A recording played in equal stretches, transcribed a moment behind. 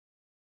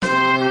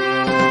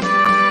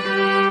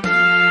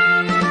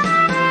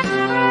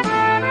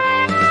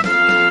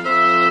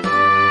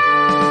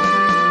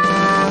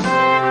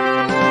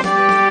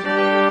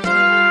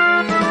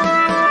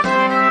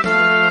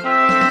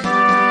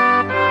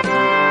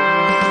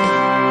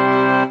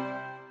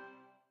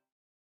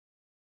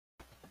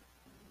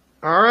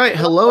right.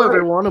 Hello,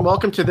 everyone, and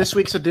welcome to this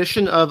week's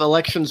edition of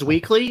Elections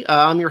Weekly.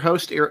 I'm your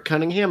host, Eric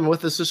Cunningham, and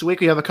with us this week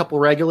we have a couple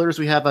regulars.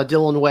 We have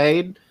Dylan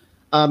Wade,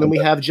 and we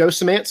have Joe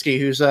Szymanski,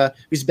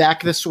 who's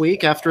back this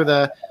week after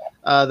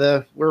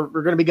we're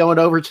going to be going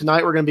over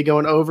tonight. We're going to be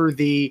going over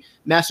the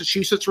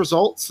Massachusetts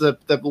results.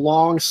 The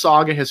long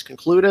saga has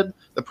concluded.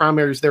 The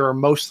primaries there are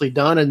mostly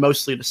done and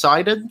mostly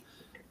decided,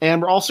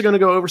 and we're also going to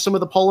go over some of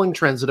the polling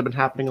trends that have been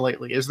happening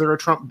lately. Is there a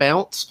Trump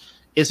bounce?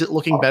 Is it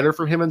looking better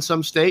for him in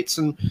some states,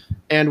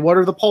 and what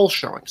are the polls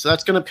showing? So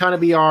that's going to kind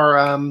of be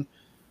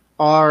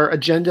our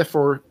agenda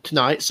for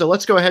tonight. So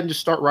let's go ahead and just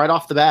start right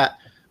off the bat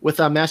with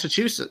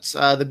Massachusetts.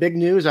 The big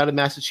news out of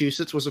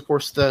Massachusetts was, of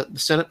course, the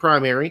Senate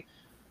primary.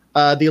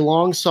 The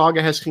long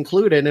saga has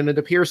concluded, and it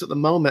appears at the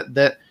moment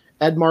that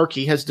Ed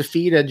Markey has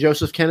defeated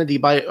Joseph Kennedy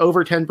by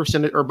over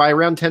 10% or by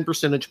around 10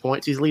 percentage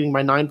points. He's leading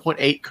by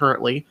 9.8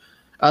 currently.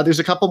 There's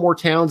a couple more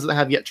towns that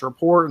have yet to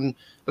report and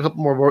a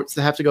couple more votes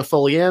that have to go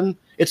fully in.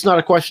 It's not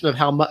a question of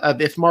how much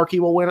if Markey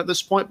will win at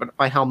this point, but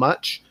by how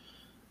much.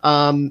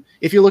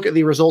 If you look at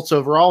the results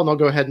overall, and I'll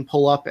go ahead and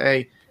pull up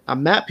a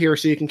map here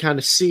so you can kind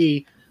of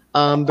see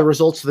the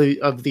results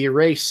of the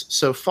race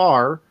so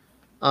far.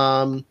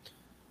 You'll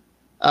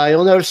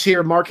notice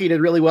here Markey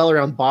did really well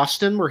around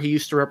Boston, where he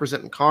used to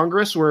represent in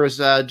Congress, whereas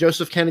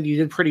Joseph Kennedy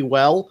did pretty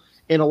well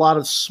in a lot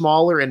of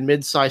smaller and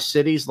mid-sized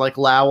cities like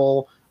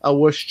Lowell,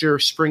 Worcester,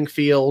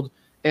 Springfield,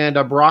 and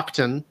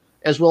Brockton,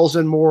 as well as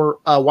in more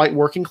white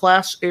working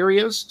class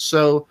areas.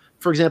 So,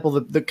 for example,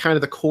 the kind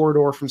of the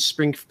corridor from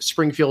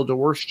Springfield to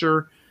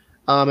Worcester,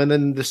 and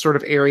then the sort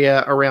of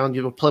area around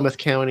Plymouth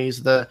counties,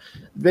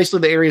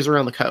 basically the areas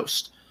around the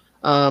coast.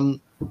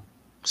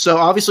 So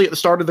obviously at the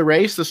start of the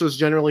race, this was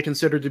generally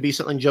considered to be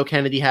something Joe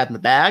Kennedy had in the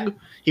bag.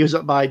 He was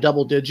up by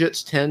double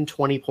digits, 10,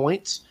 20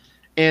 points.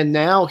 And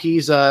now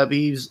he's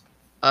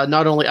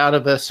not only out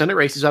of a Senate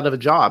race, he's out of a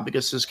job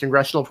because his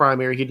congressional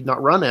primary he did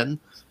not run in.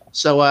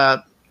 So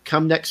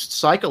come next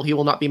cycle, he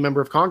will not be a member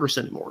of Congress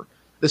anymore.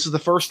 This is the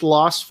first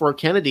loss for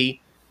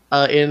Kennedy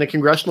in a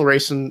congressional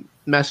race in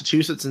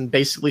Massachusetts in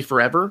basically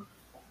forever.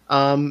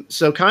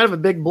 So kind of a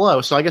big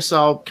blow. So I guess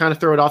I'll kind of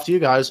throw it off to you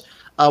guys.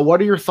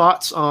 What are your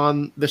thoughts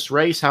on this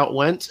race, how it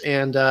went,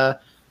 and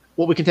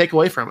what we can take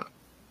away from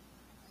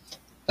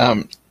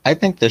it? I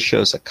think this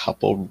shows a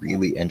couple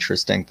really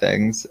interesting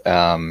things.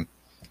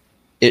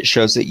 It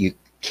shows that you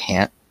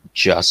can't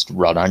just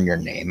run on your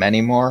name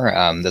anymore.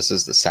 This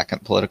is the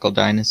second political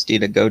dynasty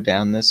to go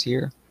down this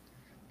year.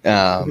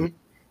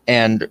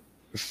 And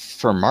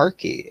for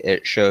Markey,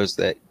 it shows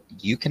that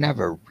you can have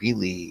a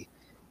really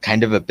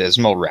kind of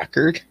abysmal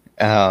record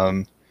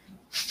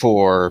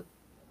for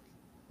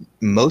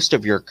most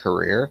of your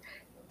career.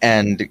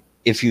 And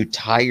if you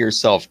tie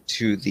yourself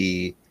to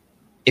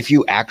if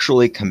you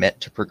actually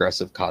commit to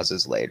progressive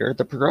causes later,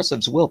 the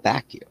progressives will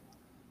back you.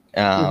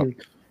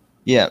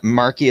 Yeah,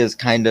 Markey is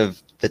kind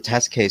of the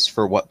test case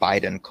for what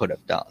Biden could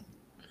have done.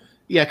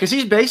 Yeah, because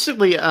he's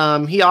basically,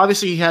 he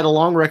obviously had a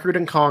long record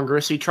in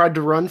Congress. He tried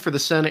to run for the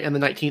Senate in the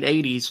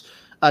 1980s,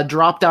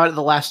 dropped out at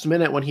the last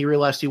minute when he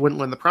realized he wouldn't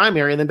win the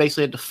primary, and then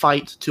basically had to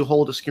fight to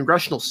hold his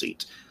congressional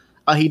seat.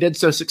 He did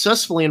so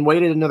successfully and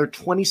waited another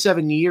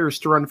 27 years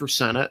to run for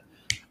Senate,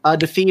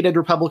 defeated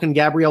Republican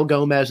Gabrielle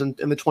Gomez in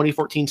the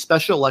 2014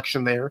 special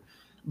election there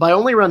by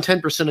only around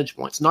 10 percentage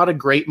points. Not a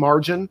great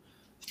margin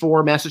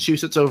for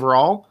Massachusetts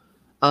overall.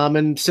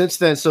 And since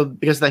then, so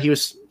because of that, he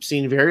was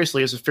seen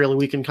variously as a fairly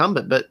weak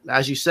incumbent. But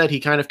as you said, he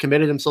kind of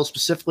committed himself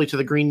specifically to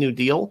the Green New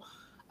Deal.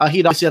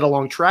 He'd obviously had a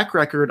long track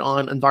record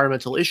on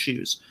environmental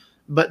issues,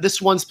 but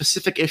this one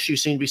specific issue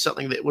seemed to be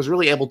something that was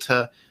really able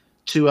to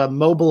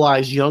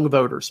mobilize young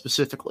voters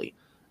specifically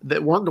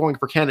that weren't going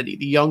for Kennedy,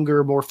 the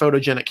younger, more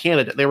photogenic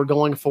candidate. They were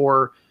going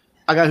for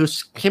a guy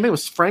whose campaign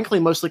was frankly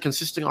mostly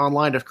consisting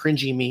online of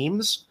cringy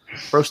memes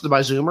roasted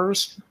by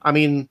Zoomers. I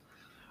mean,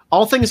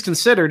 all things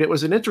considered, it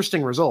was an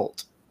interesting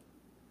result.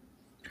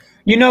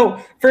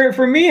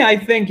 For me, I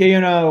think,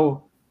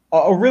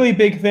 a really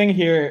big thing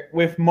here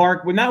with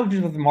not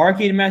just with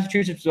Markey in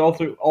Massachusetts,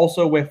 but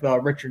also with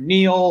Richard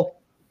Neal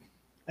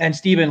and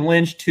Stephen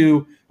Lynch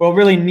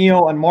really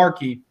Neal and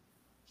Markey,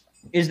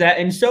 is that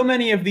in so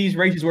many of these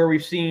races where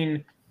we've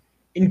seen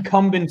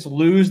incumbents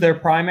lose their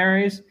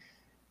primaries,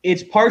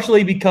 it's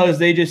partially because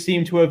they just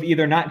seem to have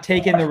either not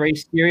taken the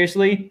race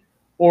seriously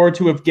or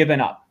to have given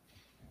up.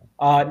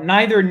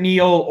 Neither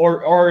Neal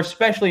or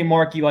especially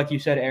Markey, like you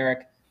said,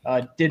 Eric,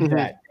 did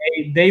that.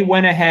 They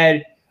went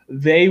ahead,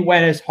 they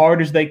went as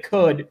hard as they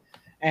could,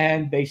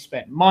 and they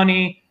spent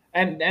money,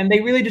 and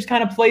they really just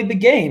kind of played the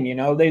game.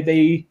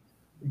 They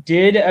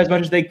did as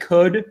much as they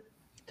could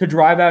to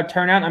drive out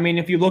turnout. I mean,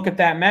 if you look at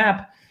that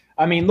map,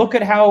 look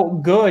at how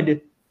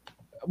good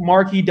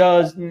Markey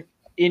does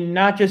in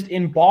not just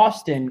in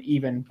Boston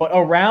even, but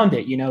around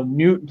it.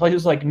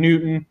 Places like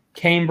Newton,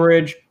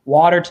 Cambridge,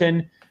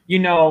 Watertown.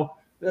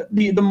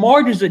 The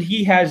margins that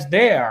he has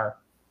there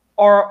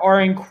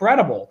are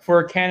incredible for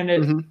a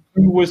candidate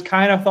who was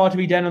kind of thought to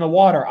be dead in the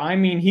water. I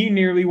mean, he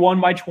nearly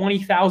won by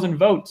 20,000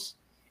 votes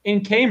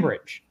in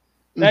Cambridge.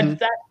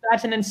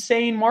 That's an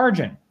insane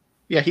margin.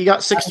 Yeah, he got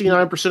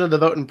 69% of the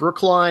vote in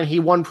Brookline. He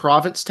won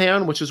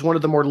Provincetown, which is one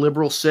of the more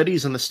liberal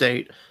cities in the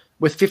state,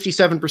 with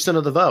 57%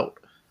 of the vote.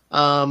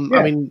 I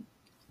mean,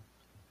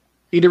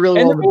 he did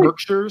really well in the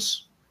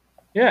Berkshires.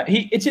 Yeah,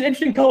 it's an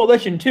interesting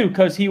coalition too,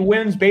 because he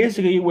wins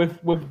basically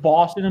with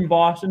Boston and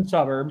Boston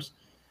suburbs,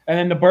 and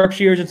then the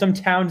Berkshires and some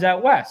towns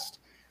out west.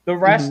 The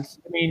rest,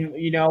 I mean,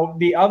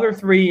 the other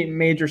three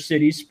major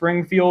cities,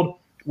 Springfield,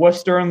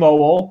 Worcester, and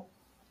Lowell,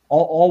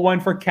 all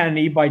went for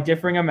Kennedy by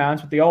differing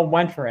amounts, but they all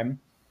went for him.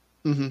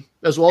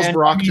 As well as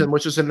Brockton,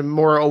 which is in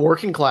more a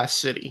working class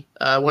city,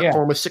 went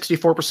for him with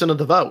 64% of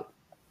the vote.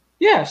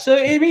 Yeah, so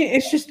I mean,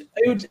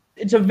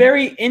 it's a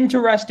very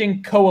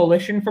interesting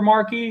coalition for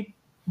Markey,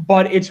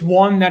 but it's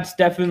one that's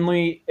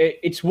definitely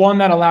one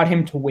that allowed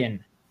him to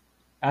win,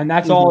 and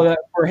that's all that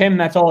for him.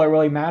 That's all that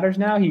really matters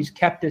now. He's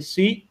kept his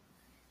seat.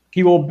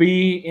 He will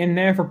be in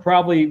there for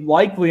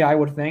likely, I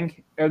would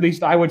think, or at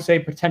least I would say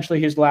potentially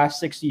his last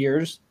 6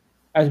 years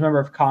as a member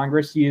of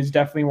Congress. He is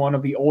definitely one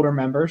of the older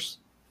members,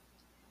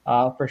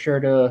 for sure,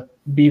 to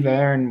be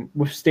there. And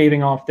with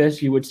staving off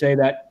this, you would say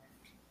that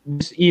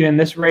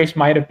this race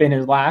might have been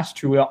his last,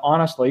 truly,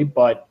 honestly,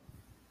 but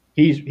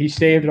he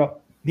staved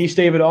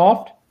it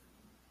off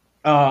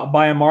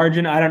by a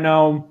margin. I don't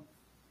know.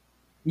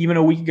 Even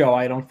a week ago,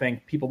 I don't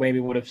think people maybe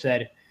would have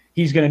said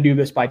he's going to do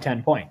this by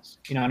 10 points.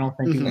 I don't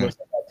think people would have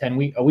said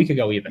that a week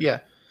ago even. Yeah,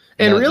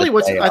 and really,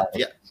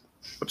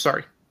 I'm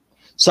sorry.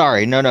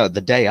 Sorry, no.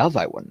 The day of,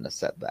 I wouldn't have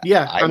said that.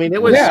 Yeah, I mean,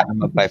 it was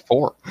up by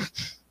 4.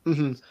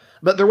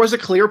 But there was a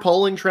clear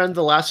polling trend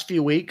the last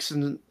few weeks,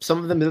 and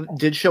some of them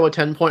did show a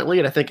 10-point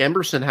lead. I think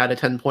Emerson had a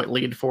 10-point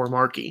lead for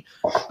Markey.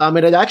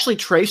 It had actually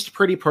traced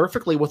pretty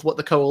perfectly with what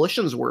the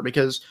coalitions were,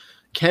 because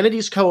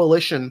Kennedy's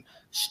coalition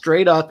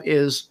straight up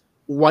is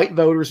white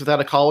voters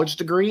without a college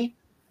degree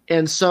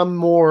and some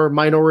more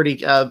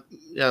minority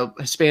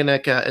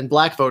Hispanic and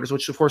black voters,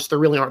 which, of course, there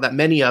really aren't that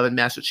many of in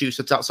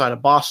Massachusetts outside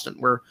of Boston,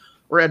 where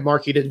Ed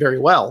Markey did very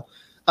well.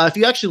 If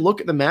you actually look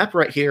at the map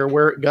right here,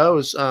 where it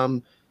goes,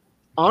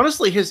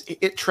 honestly,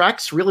 it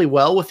tracks really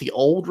well with the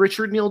old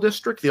Richard Neal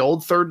district, the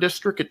old 3rd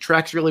district. It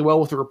tracks really well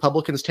with the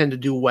Republicans tend to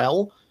do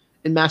well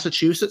in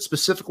Massachusetts,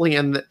 specifically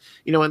in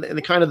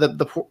the kind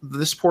of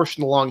this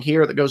portion along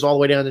here that goes all the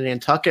way down to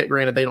Nantucket.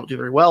 Granted, they don't do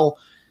very well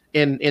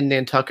in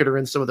Nantucket or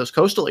in some of those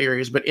coastal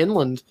areas, but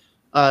inland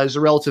is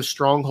a relative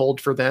stronghold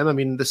for them. I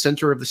mean, the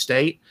center of the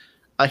state.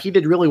 He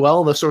did really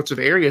well in those sorts of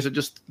areas.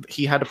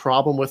 He had a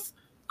problem with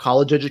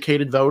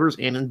college-educated voters,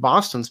 and in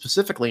Boston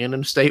specifically, and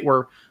in a state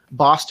where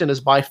Boston is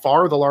by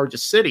far the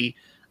largest city,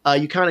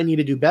 you kind of need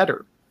to do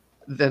better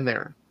than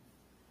there.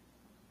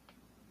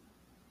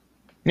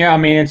 Yeah, I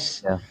mean,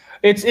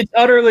 it's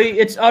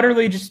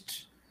utterly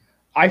just.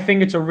 I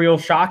think it's a real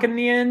shock in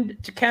the end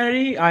to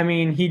Kennedy. I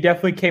mean, he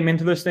definitely came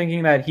into this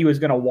thinking that he was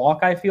going to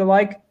walk. I feel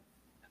like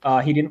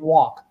he didn't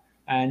walk,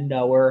 and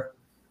we're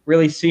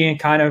really seeing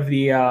kind of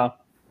the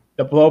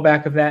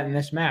blowback of that in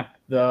this map.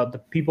 The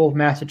people of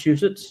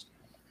Massachusetts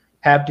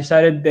have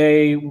decided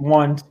they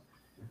want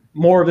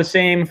more of the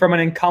same from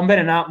an incumbent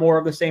and not more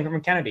of the same from a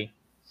Kennedy.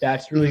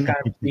 That's really kind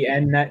of the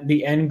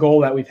end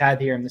goal that we've had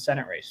here in the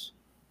Senate race.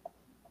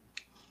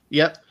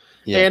 Yep.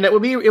 Yeah. And it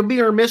would be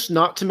remiss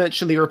not to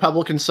mention the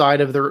Republican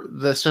side of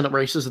the Senate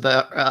races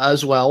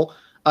as well.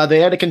 They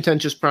had a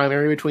contentious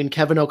primary between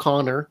Kevin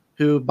O'Connor,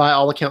 who by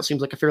all accounts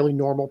seems like a fairly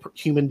normal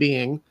human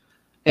being,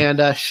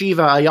 and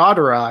Shiva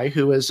Ayyadurai,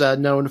 who is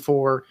known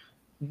for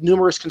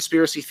numerous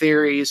conspiracy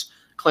theories,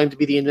 claimed to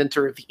be the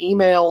inventor of the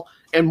email,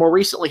 and more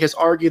recently has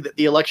argued that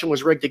the election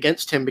was rigged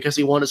against him because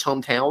he won his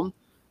hometown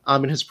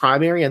in his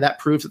primary, and that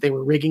proves that they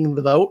were rigging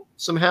the vote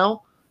somehow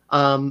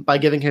by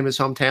giving him his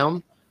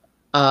hometown.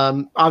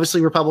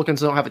 Obviously, Republicans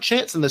don't have a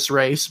chance in this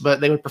race, but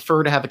they would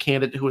prefer to have a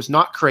candidate who is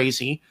not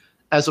crazy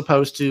as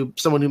opposed to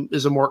someone who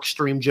is a more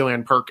extreme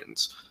Joanne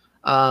Perkins.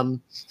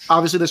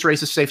 Obviously, this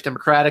race is safe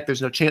Democratic.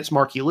 There's no chance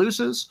Markey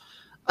loses.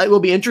 It will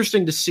be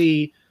interesting to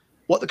see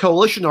what the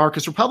coalition are,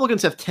 because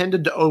Republicans have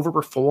tended to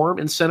overperform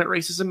in Senate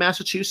races in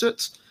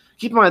Massachusetts.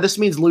 Keep in mind, this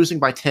means losing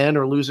by 10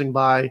 or losing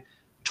by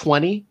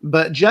 20,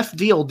 but Jeff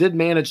Deal did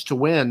manage to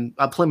win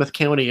Plymouth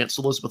County against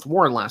Elizabeth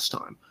Warren last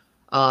time.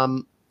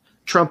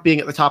 Trump being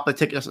at the top of the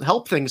ticket doesn't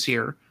help things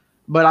here,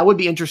 but I would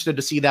be interested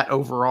to see that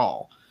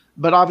overall.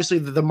 But obviously,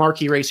 the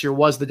Markey race here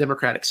was the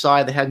Democratic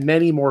side. They had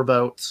many more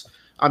votes.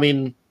 I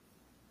mean,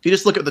 if you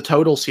just look at the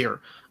totals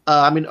here,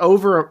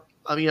 over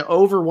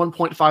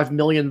 1.5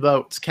 million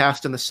votes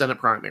cast in the Senate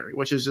primary,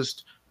 which is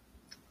just,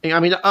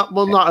 not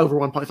over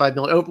 1.5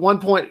 million,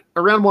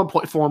 around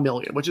 1.4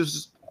 million, which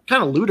is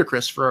kind of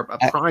ludicrous for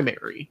a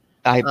primary.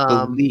 I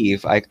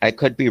believe, I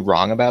could be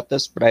wrong about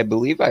this, but I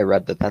believe I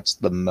read that that's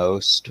the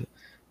most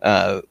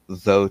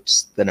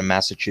votes that a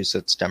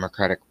Massachusetts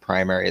Democratic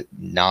primary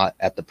not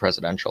at the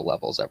presidential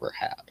levels ever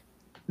had.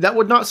 That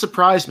would not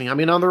surprise me. I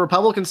mean, on the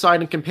Republican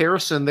side, in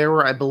comparison, there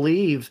were, I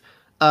believe,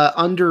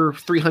 under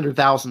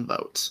 300,000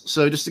 votes.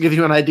 So just to give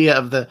you an idea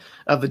of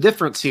the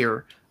difference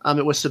here,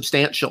 it was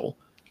substantial.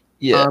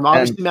 Yeah.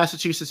 Obviously,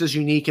 Massachusetts is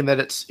unique in that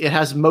it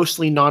has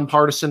mostly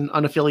nonpartisan,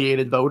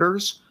 unaffiliated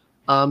voters.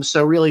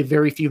 So really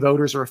very few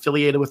voters are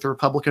affiliated with the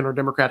Republican or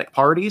Democratic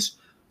parties.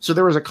 So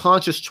there was a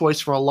conscious choice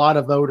for a lot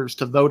of voters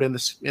to vote in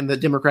the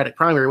Democratic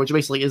primary, which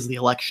basically is the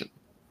election.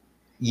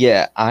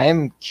 Yeah,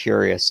 I'm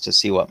curious to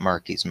see what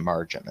Markey's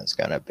margin is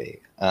going to be.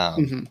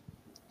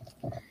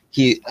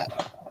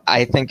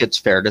 I think it's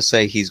fair to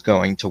say he's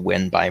going to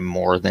win by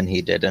more than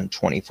he did in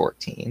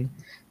 2014.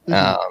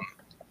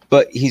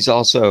 But he's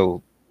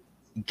also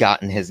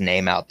gotten his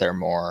name out there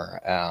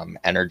more,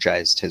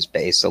 energized his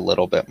base a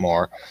little bit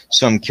more.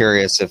 So I'm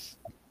curious if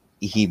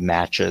he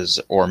matches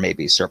or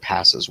maybe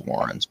surpasses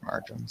Warren's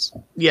margins.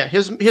 Yeah,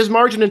 his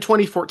margin in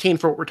 2014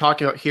 for what we're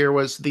talking about here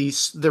was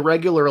the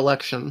regular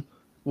election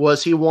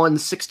was he won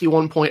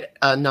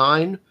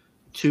 61.9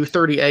 to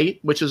 38,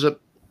 which is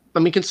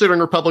considering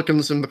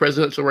Republicans in the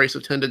presidential race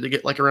have tended to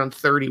get like around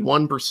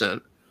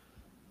 31%.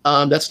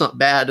 That's not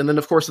bad. And then,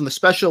 of course, in the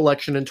special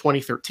election in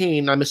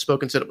 2013, I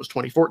misspoke and said it was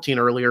 2014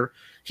 earlier,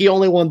 he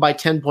only won by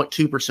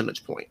 10.2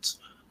 percentage points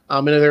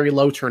in a very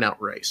low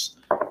turnout race.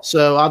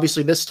 So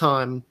obviously this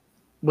time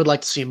would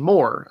like to see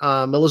more.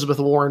 Elizabeth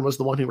Warren was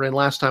the one who ran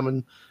last time,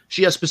 and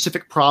she has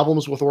specific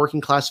problems with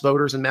working class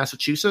voters in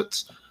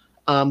Massachusetts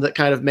that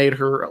kind of made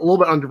her a little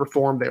bit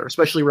underperformed there,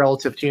 especially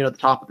relative to the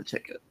top of the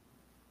ticket.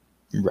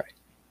 Right.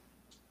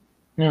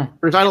 Yeah.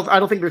 I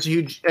don't think there's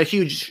a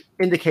huge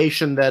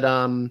indication that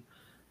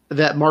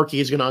that Markey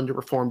is going to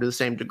underperform to the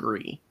same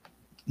degree.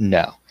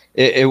 No,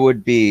 it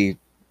would be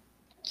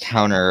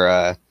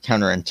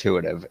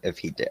counterintuitive if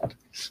he did.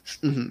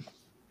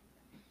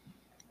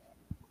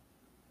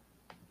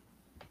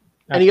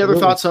 Any other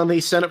thoughts on the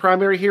Senate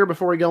primary here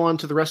before we go on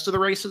to the rest of the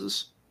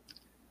races?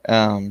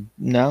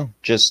 No,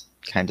 just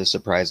kind of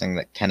surprising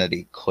that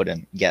Kennedy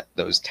couldn't get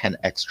those 10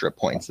 extra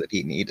points that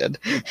he needed.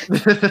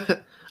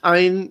 I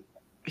mean,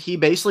 he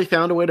basically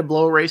found a way to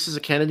blow a race as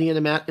a Kennedy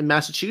in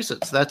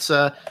Massachusetts. That's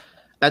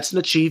an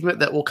achievement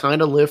that will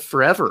kind of live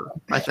forever,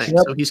 I think.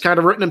 Yep. So he's kind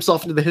of written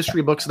himself into the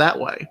history books that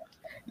way.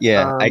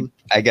 Yeah,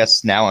 I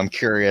guess now I'm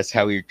curious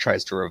how he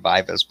tries to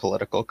revive his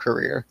political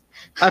career.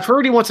 I've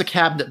heard he wants a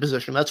cabinet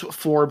position. That's what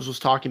Forbes was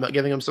talking about,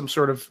 giving him some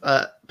sort of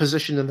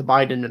position in the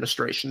Biden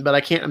administration. But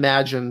I can't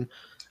imagine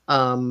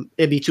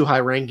it'd be too high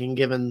ranking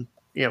given,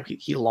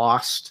 he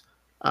lost.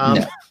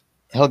 No,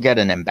 he'll get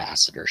an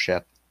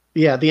ambassadorship.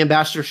 Yeah, the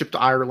ambassadorship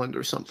to Ireland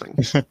or something.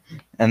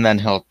 And then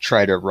he'll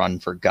try to run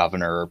for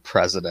governor or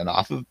president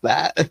off of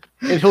that.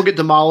 And he'll get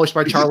demolished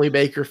by Charlie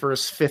Baker for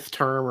his 5th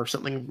term or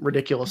something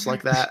ridiculous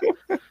like that.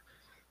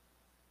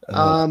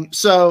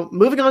 So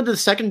moving on to the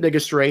second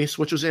biggest race,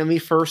 which was in the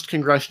 1st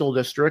congressional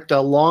district,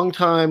 a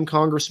longtime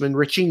Congressman,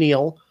 Richie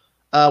Neal,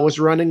 was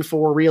running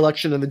for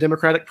re-election in the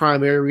Democratic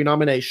primary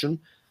renomination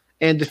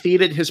and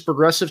defeated his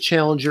progressive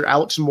challenger,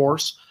 Alex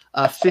Morse,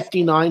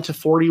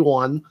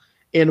 59-41.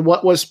 In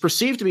what was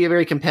perceived to be a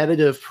very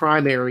competitive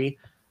primary.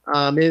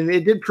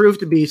 It did prove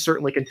to be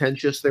certainly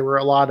contentious. There were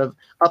a lot of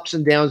ups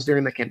and downs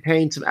during the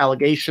campaign, some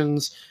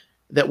allegations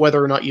that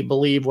whether or not you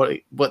believe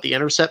what the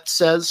Intercept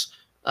says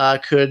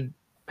could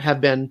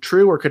have been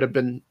true or could have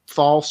been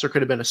false or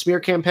could have been a smear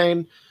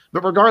campaign.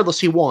 But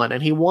regardless, he won,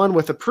 and he won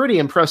with a pretty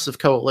impressive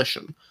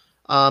coalition.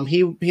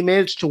 He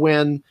managed to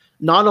win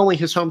not only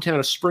his hometown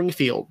of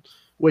Springfield,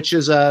 which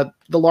is the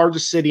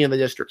largest city in the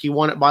district. He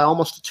won it by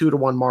almost a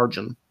 2-to-1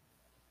 margin.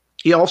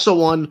 He also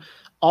won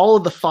all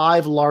of the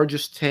 5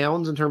 largest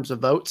towns in terms of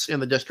votes in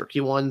the district. He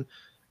won,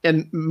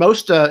 and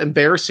most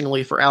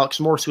embarrassingly for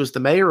Alex Morse, who was the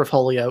mayor of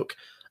Holyoke,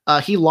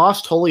 he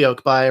lost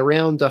Holyoke by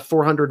around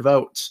 400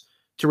 votes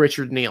to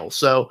Richard Neal.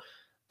 So,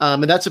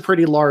 and that's a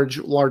pretty large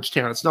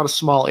town. It's not a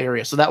small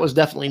area. So that was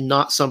definitely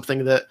not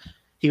something that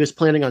he was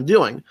planning on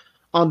doing.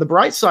 On the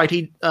bright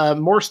side,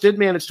 Morse did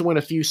manage to win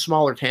a few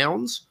smaller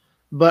towns,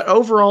 but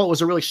overall it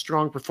was a really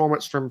strong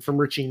performance from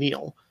Richie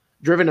Neal,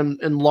 driven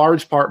in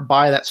large part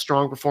by that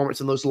strong performance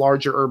in those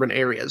larger urban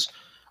areas.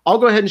 I'll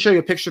go ahead and show you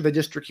a picture of the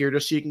district here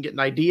just so you can get an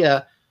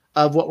idea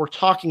of what we're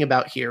talking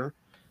about here.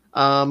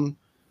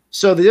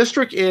 So the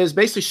district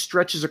basically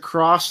stretches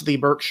across the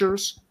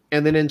Berkshires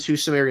and then into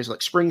some areas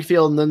like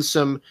Springfield and then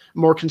some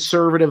more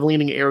conservative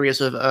leaning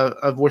areas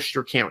of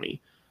Worcester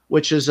County,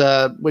 which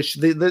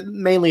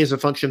mainly is a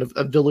function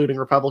of diluting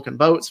Republican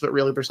votes, but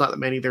really there's not that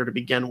many there to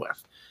begin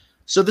with.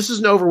 So this is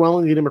an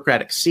overwhelmingly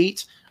Democratic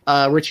seat.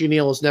 Richie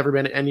Neal has never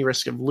been at any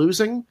risk of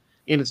losing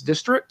in his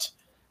district.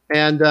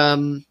 And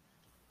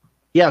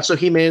so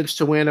he managed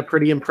to win a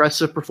pretty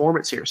impressive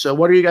performance here. So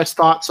what are you guys'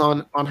 thoughts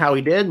on how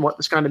he did and what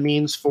this kind of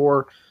means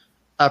for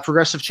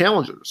progressive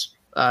challengers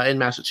in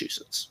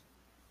Massachusetts?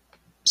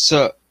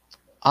 So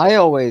I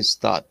always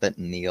thought that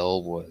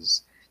Neal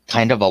was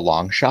kind of a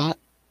long shot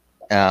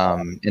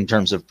in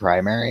terms of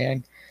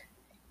primarying.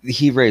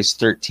 He raised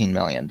 $13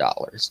 million.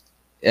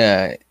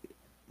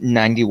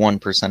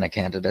 91% of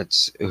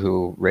candidates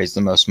who raise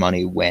the most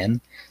money win.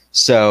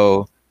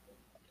 So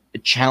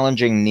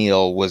challenging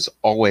Neal was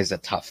always a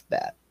tough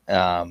bet.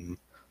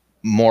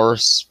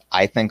 Morse,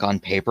 I think on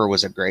paper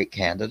was a great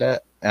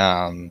candidate.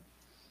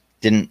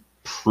 Didn't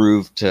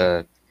prove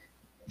to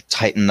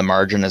tighten the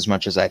margin as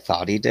much as I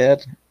thought he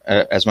did,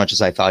 as much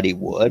as I thought he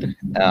would.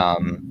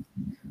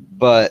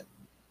 But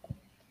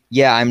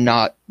Yeah, I'm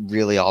not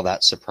really all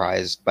that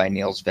surprised by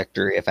Neil's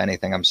victory. If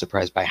anything, I'm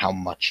surprised by how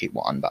much he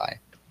won by.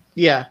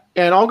 Yeah,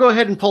 and I'll go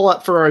ahead and pull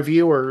up for our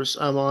viewers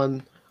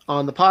on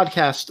the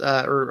podcast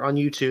or on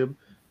YouTube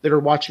that are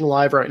watching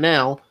live right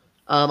now.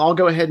 I'll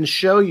go ahead and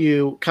show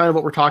you kind of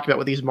what we're talking about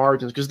with these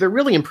margins because they're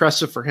really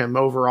impressive for him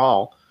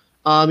overall.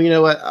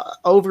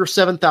 Over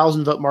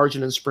 7,000 vote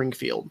margin in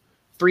Springfield,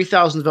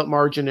 3,000 vote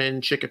margin in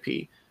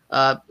Chicopee,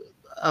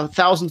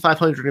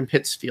 1,500 in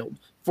Pittsfield,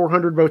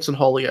 400 votes in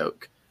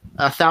Holyoke,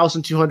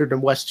 1,200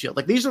 in Westfield.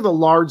 Like these are the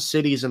large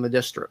cities in the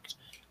district.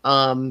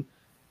 And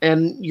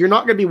you're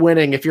not going to be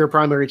winning if you're a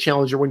primary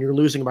challenger when you're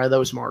losing by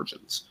those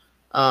margins.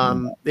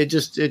 It's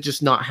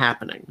just not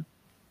happening.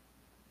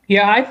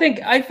 Yeah,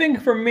 I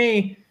think for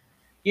me,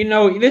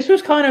 this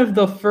was kind of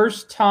the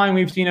first time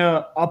we've seen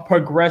a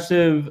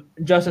progressive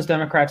Justice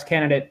Democrats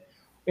candidate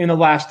in the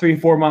last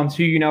 3-4 months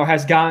who,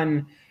 has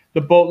gotten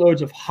the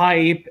boatloads of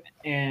hype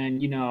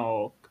and,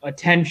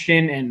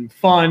 attention and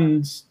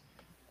funds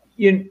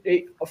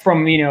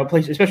from,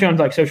 places, especially on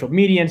like social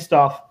media and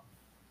stuff.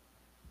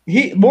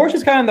 Morris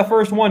is kind of the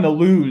first one to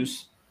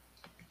lose,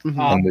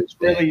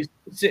 really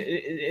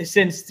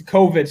since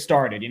COVID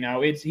started.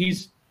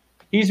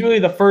 He's really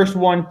the first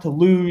one to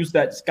lose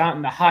that's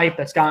gotten the hype,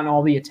 that's gotten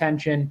all the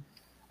attention,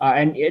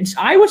 and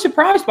I was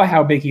surprised by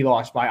how big he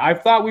lost by. I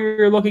thought we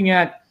were looking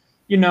at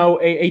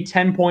a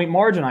 10-point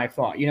margin. I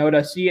thought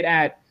to see it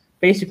at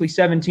basically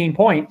 17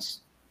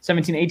 points,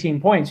 17, 18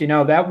 points.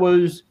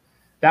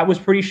 That was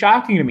pretty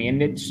shocking to me,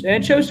 and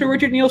it shows to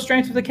Richard Neal's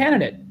strength as a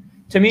candidate.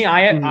 To me,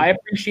 I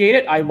appreciate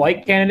it. I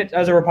like candidates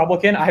as a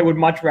Republican. I would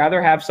much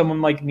rather have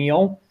someone like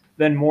Neal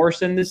than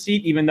Morris in this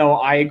seat, even though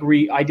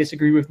I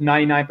disagree with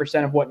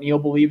 99% of what Neal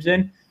believes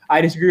in.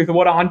 I disagree with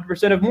what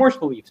 100% of Morris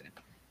believes in.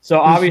 So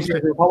obviously,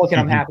 as a Republican,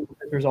 I'm happy with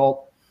this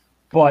result.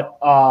 But,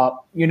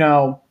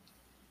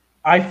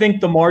 I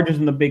think the margins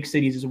in the big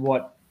cities is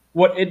what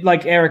it,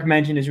 like Eric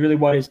mentioned, is really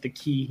what is the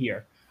key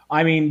here.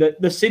 I mean,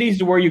 the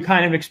cities where you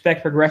kind of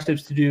expect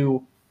progressives to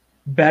do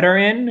better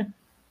in,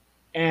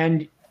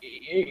 and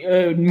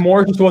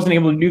Moore just wasn't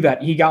able to do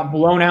that. He got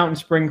blown out in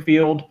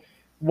Springfield,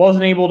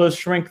 wasn't able to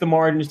shrink the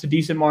margins to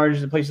decent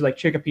margins in places like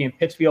Chicopee and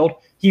Pittsfield.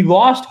 He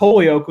lost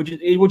Holyoke, which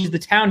is the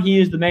town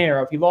he is the mayor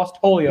of. He lost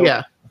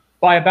Holyoke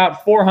by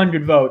about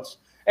 400 votes.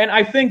 And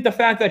I think the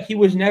fact that he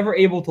was never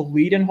able to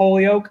lead in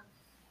Holyoke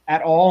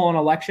at all on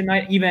election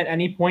night, even at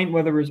any point,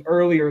 whether it was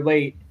early or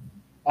late,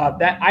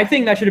 I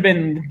think that should have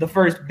been the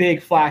first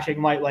big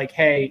flashing light, like,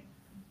 hey,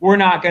 we're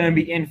not going to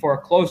be in for a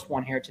close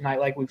one here tonight,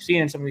 like we've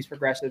seen in some of these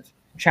progressive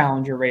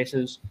challenger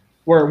races,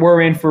 where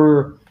we're in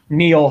for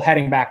Neal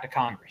heading back to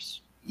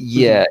Congress.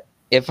 Yeah,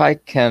 if I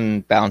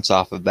can bounce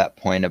off of that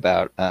point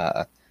about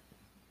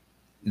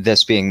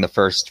this being the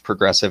first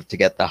progressive to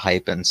get the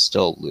hype and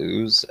still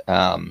lose,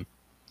 I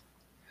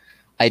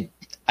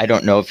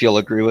don't know if you'll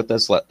agree with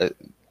this.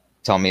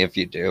 Tell me if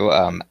you do.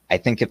 I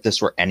think if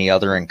this were any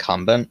other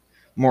incumbent,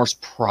 Morse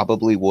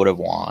probably would have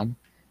won.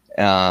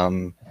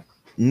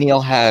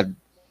 Neal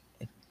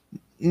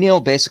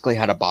basically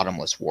had a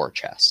bottomless war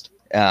chest.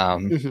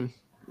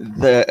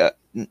 The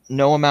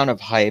no amount of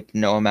hype,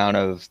 no amount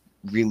of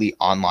really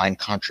online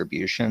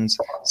contributions,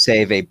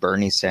 save a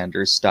Bernie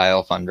Sanders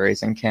style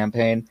fundraising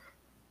campaign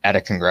at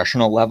a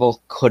congressional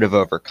level, could have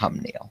overcome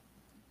Neal.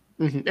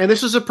 And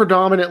this is a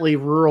predominantly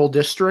rural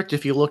district.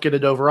 If you look at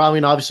it overall, I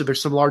mean, obviously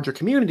there's some larger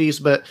communities,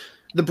 but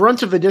the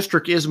brunt of the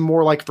district is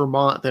more like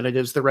Vermont than it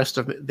is the rest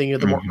of the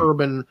more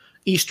urban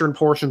eastern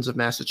portions of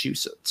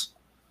Massachusetts.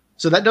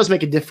 So that does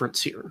make a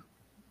difference here.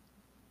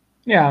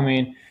 Yeah, I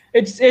mean,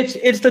 it's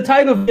the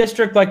type of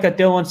district, like that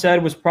Dylan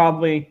said, was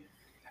probably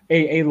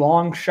a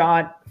long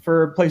shot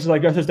for places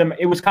like Justice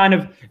Democrats. It was kind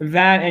of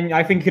that, and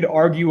I think you could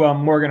argue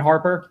Morgan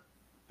Harper,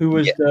 who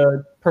was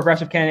the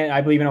progressive candidate,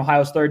 I believe, in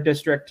Ohio's 3rd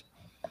district.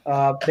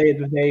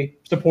 They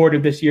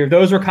supported this year.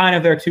 Those were kind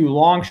of their two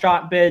long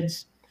shot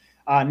bids.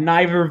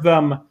 Neither of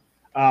them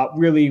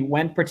really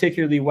went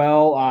particularly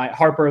well.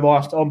 Harper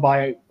lost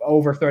by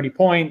over 30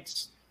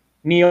 points.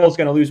 Neal's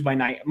going to lose by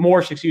 9.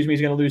 Morse, is going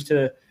to lose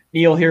to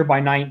Neal here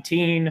by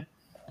 19.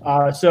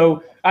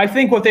 So I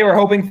think what they were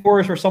hoping for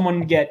is for someone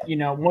to get,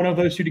 one of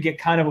those two to get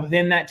kind of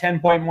within that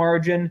 10-point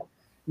margin.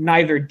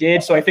 Neither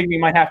did. So I think we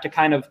might have to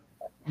kind of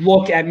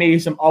look at maybe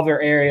some other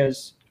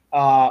areas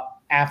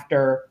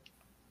after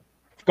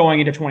going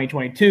into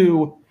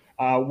 2022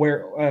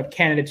 where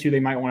candidates who they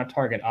might want to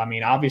target. I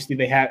mean, obviously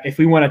they have, if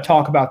we want to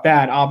talk about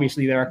that,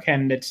 obviously there are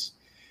candidates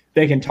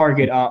they can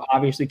target.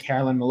 Obviously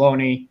Carolyn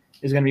Maloney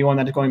is going to be one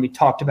that's going to be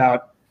talked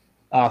about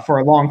for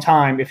a long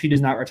time. If she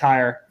does not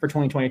retire for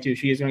 2022,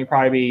 she is going to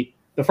probably be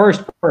the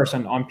first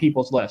person on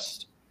people's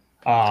list.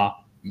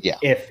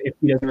 If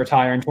he doesn't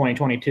retire in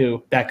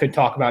 2022, that could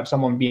talk about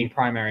someone being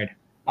primaried.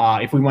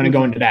 If we want to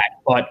go into that,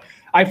 but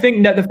I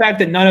think that the fact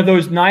that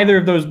neither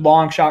of those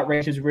long shot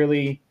races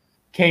really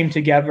came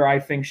together, I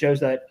think shows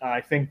that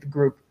I think the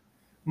group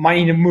might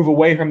need to move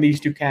away from these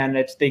two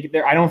candidates.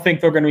 I don't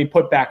think they're going to be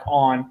put back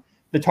on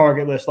the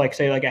target list, like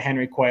a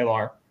Henry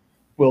Cuellar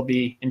will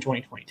be in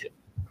 2022.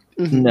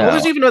 No.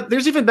 Well,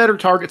 there's even better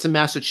targets in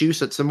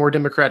Massachusetts and more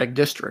Democratic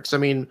districts. I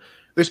mean,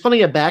 there's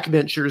plenty of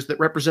backbenchers that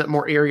represent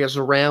more areas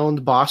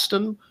around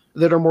Boston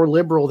that are more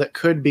liberal that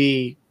could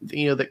be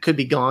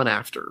gone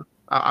after.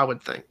 I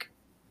would think.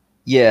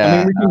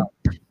 Yeah.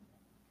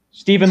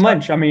 Stephen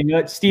Lynch. I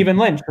mean, Stephen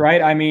Lynch,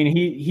 right? I mean,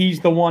 he's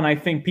the one I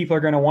think people are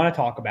going to want to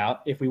talk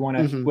about if we want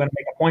to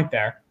make a point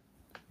there.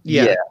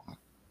 Yeah.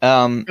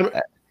 Real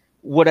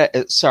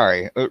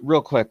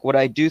quick, what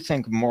I do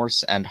think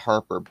Morse and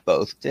Harper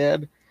both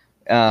did,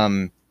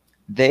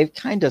 they've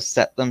kind of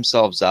set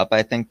themselves up,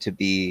 I think, to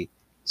be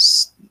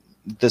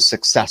the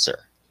successor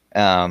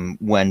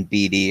when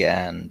Beatty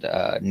and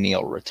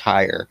Neal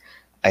retire.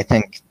 I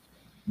think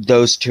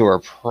those two are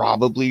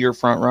probably your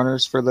front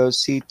runners for those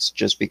seats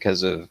just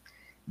because of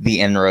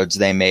the inroads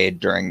they made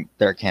during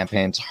their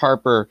campaigns.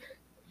 Harper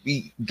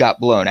got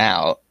blown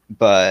out,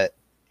 but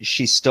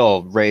she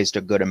still raised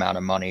a good amount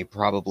of money,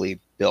 probably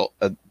built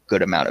a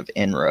good amount of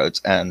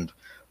inroads, and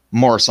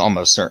Morse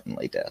almost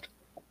certainly did.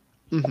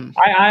 Mm-hmm.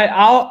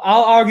 I'll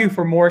argue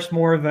for Morse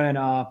more than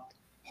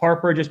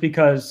Harper, just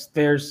because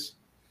there's.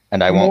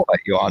 And I won't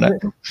fight you on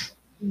it.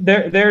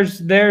 There's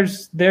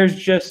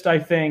just, I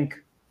think,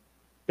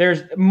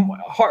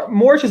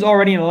 Morse is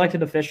already an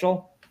elected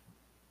official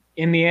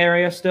in the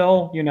area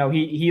still. You know,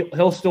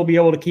 he'll still be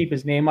able to keep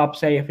his name up,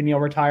 say if Neal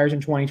retires in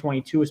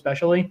 2022,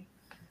 especially.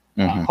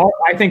 Mm-hmm.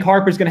 I think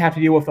Harper's going to have to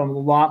deal with a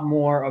lot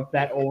more of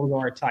that old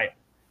guard type.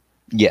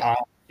 Yeah.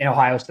 In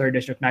Ohio's 3rd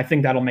district, and I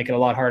think that'll make it a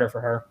lot harder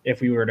for her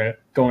if we were to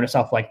go into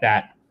stuff like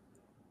that.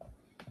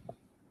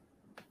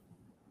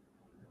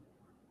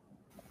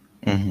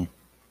 Mm-hmm.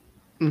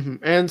 Mm-hmm.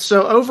 And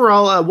so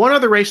overall, one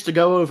other race to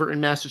go over in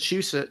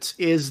Massachusetts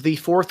is the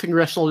 4th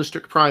congressional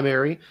district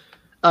primary.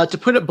 To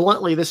put it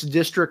bluntly, this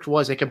district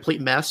was a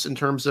complete mess in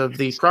terms of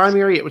the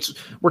primary.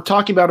 We're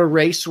talking about a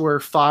race where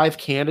 5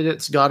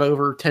 candidates got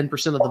over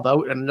 10% of the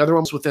vote, and another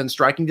one was within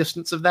striking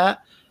distance of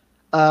that.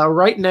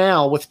 Right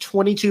now, with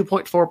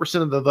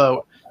 22.4% of the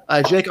vote,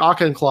 Jake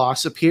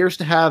Auchincloss appears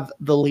to have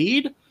the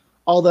lead,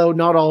 although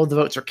not all of the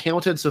votes are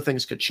counted, so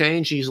things could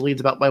change. He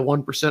leads about by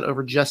 1%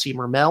 over Jesse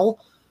Mermel.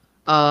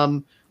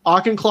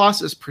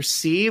 Auchincloss is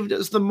perceived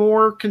as the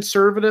more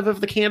conservative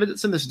of the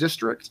candidates in this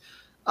district,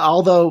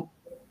 although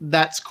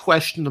that's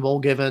questionable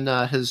given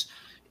his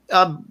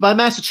by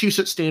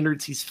Massachusetts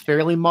standards, he's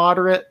fairly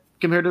moderate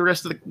compared to the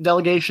rest of the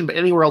delegation, but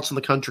anywhere else in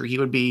the country, he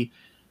would be,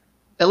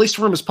 at least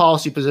from his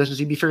policy positions,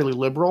 he'd be fairly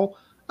liberal.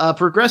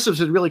 Progressives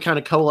had really kind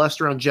of coalesced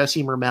around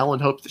Jesse Mermel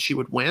and hoped that she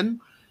would win.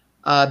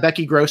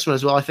 Becky Grossman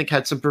as well, I think,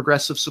 had some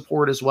progressive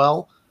support as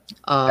well.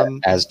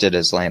 As did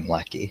Islam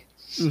Lecky.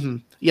 Mm-hmm.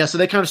 Yeah, so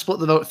they kind of split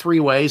the vote 3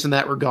 ways in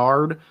that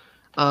regard.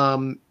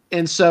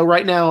 And so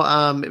right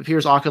now, it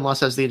appears Auchincloss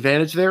has the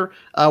advantage there.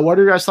 What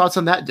are your guys' thoughts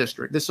on that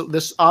district?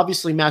 This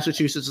obviously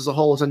Massachusetts as a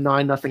whole is a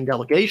 9-0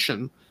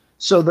 delegation,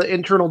 so the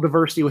internal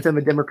diversity within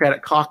the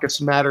Democratic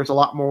caucus matters a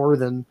lot more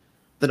than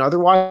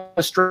otherwise.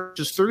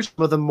 Stretches through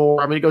some of the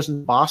more. I mean, it goes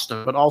into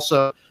Boston, but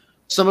also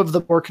some of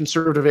the more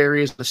conservative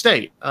areas of the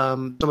state.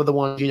 Some of the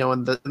ones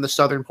in the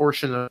southern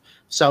portion of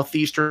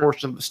southeastern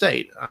portion of the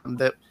state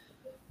that.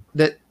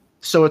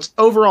 So it's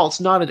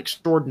not an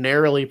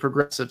extraordinarily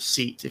progressive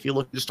seat if you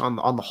look just on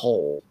the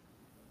whole.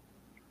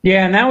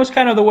 Yeah, and that was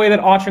kind of the way that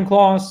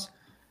Auchincloss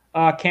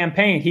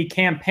campaigned. He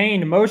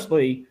campaigned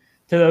mostly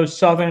to those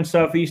southern,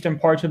 southeastern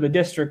parts of the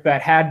district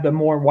that had the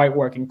more white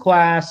working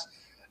class,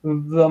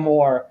 the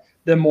more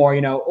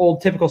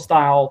old typical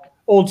style,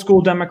 old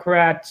school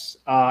Democrats.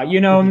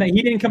 And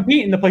he didn't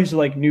compete in the places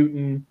like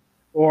Newton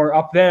or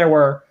up there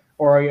or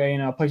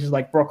places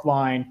like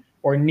Brookline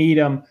or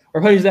Needham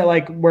or places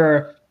that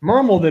where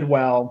Mermel did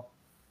well,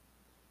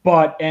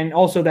 and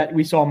also that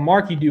we saw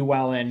Markey do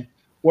well in.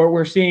 Where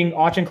we're seeing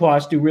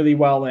Auchincloss do really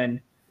well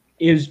in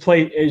is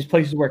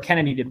places where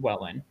Kennedy did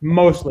well in.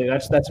 Mostly,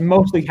 that's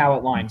mostly how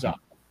it lines up.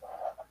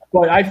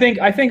 But I think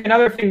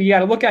another thing you got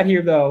to look at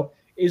here though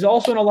is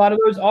also in a lot of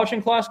those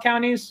Auchincloss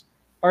counties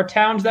are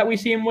towns that we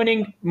see him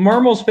winning.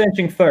 Mermel's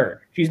finishing 3rd;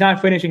 she's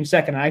not finishing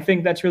 2nd, and I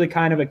think that's really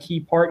kind of a key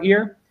part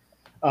here.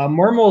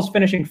 Mermel is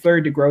finishing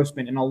 3rd to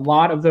Grossman in a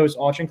lot of those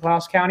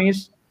Auchincloss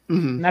counties.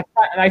 Mm-hmm.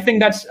 And I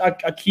think that's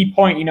a key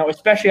point,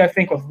 especially I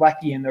think with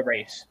Lecky in the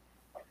race.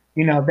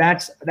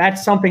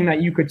 That's something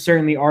that you could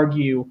certainly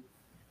argue,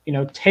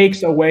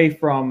 takes away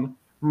from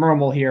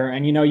Mermel here.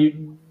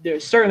 And,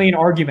 there's certainly an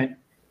argument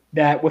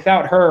that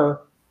without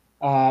her,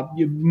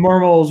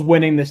 Mermel's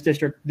winning this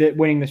district,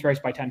 winning this race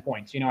by 10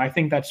 points. I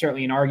think that's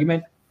certainly an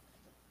argument.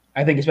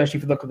 I think especially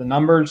if you look at the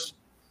numbers.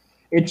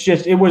 We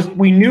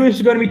knew it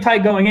was going to be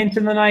tight going into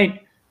the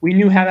night. We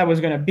knew how that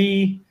was going to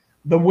be.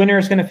 The winner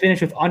is going to finish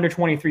with under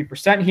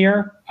 23%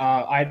 here.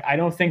 I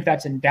don't think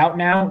that's in doubt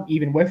now,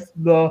 even with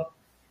the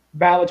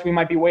ballots we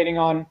might be waiting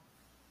on.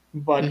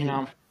 But we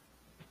knew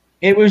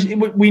it was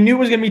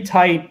going to be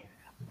tight.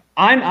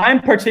 I'm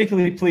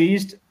particularly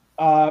pleased.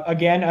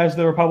 Again, as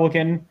the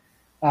Republican,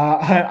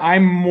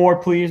 I'm more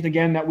pleased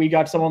again that we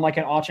got someone like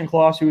an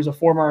Auchincloss, who is a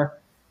former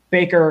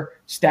Baker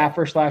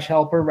staffer /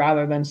 helper,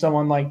 rather than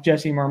someone like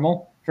Jesse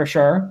Mermel for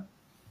sure.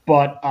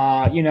 But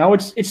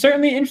it's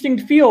certainly an interesting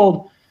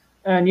field.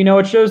 And,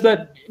 it shows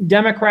that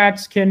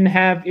Democrats can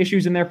have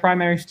issues in their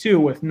primaries, too,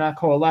 with not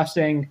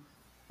coalescing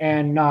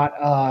and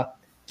not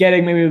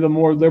getting maybe the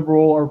more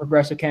liberal or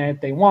progressive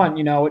candidate they want.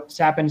 It's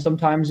happened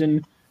sometimes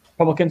in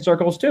Republican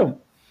circles, too.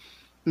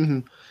 Mm-hmm.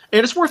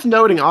 And it's worth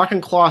noting,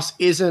 Auchincloss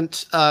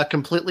isn't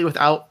completely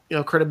without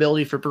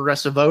credibility for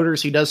progressive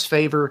voters. He does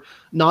favor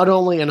not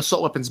only an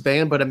assault weapons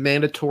ban, but a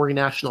mandatory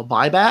national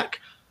buyback.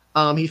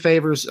 He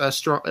favors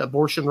strong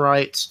abortion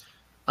rights,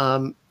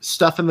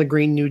 stuff in the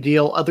Green New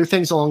Deal, other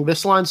things along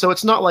this line. So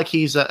it's not like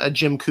he's a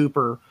Jim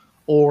Cooper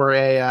or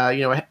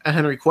a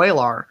Henry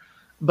Cuellar,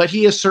 but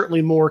he is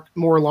certainly more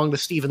along the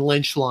Stephen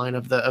Lynch line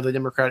of the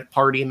Democratic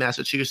Party in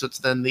Massachusetts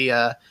than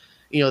the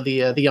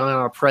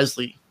Ayanna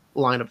Pressley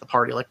line of the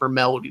party, like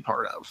Vermel would be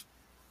part of.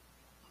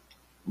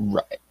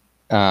 Right.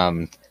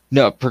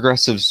 No,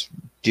 progressives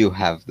do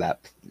have that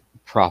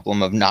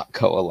problem of not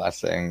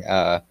coalescing.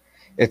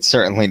 It's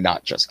certainly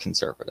not just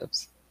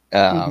conservatives.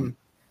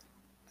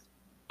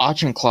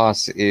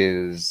 Auchincloss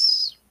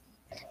is,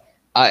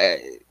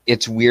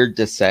 it's weird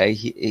to say.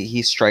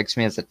 He strikes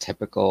me as a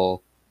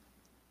typical,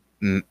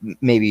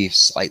 maybe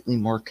slightly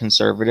more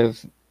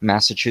conservative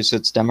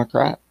Massachusetts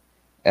Democrat.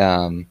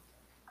 The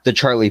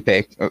Charlie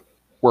Baker,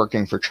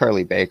 working for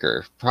Charlie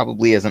Baker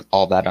probably isn't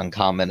all that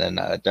uncommon in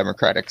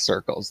Democratic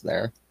circles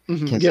there.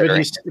 Given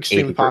he's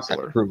extremely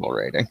popular. Approval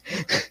rating.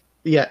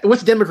 Yeah,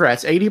 with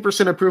Democrats,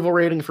 80% approval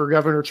rating for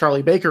Governor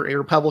Charlie Baker, a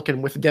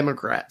Republican with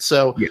Democrats.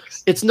 So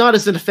yes. It's not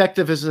as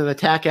effective as an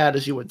attack ad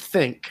as you would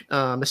think,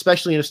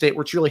 especially in a state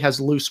which really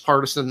has loose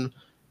partisan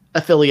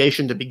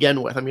affiliation to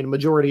begin with. I mean, a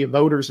majority of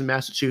voters in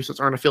Massachusetts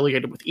aren't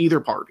affiliated with either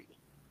party.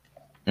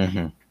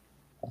 But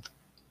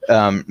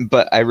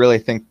I really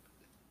think,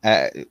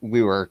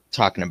 we were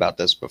talking about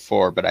this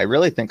before, but I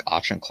really think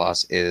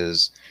Auchincloss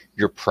is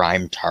your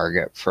prime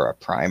target for a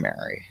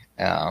primary.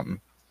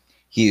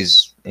 He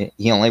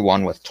only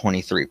won with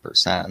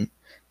 23%,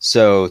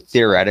 so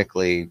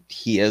theoretically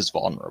he is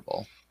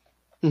vulnerable.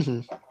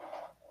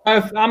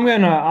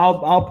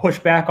 I'll push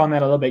back on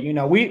that a little bit.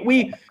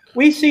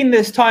 We've seen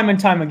this time and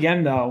time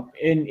again, though,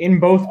 in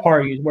both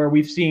parties, where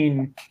we've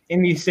seen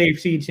in these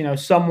safe seats,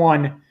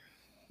 someone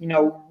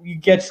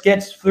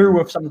gets through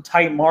with some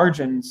tight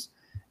margins.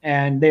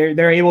 And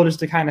they're able just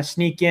to kind of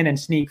sneak in and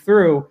sneak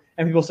through,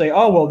 and people say,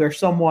 "Oh, well, there's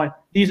someone.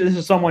 This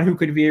is someone who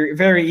could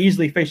very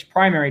easily face a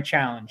primary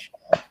challenge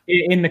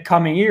in the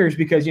coming years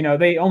because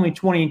they only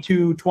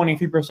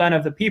 23%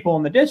 of the people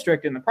in the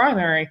district in the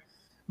primary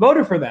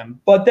voted for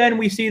them. But then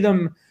we see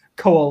them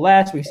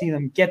coalesce, we see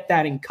them get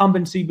that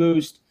incumbency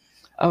boost.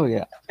 Oh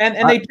yeah, and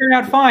they turn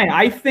out fine.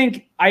 I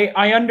think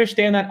I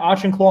understand that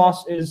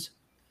Auchincloss is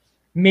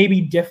maybe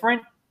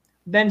different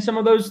than some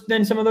of those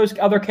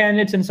other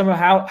candidates and some of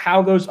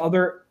how those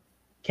other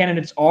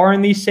candidates are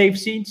in these safe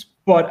seats.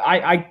 But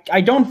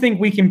I don't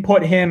think we can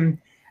put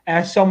him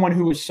as someone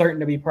who is certain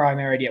to be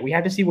primaried yet. We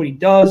have to see what he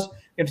does.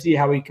 We have to see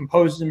how he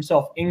composes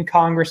himself in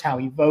Congress, how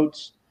he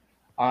votes.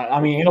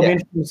 It'll be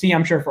interesting to see,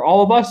 I'm sure, for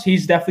all of us.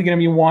 He's definitely going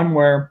to be one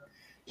where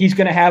he's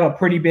going to have a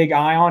pretty big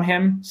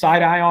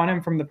side eye on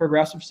him from the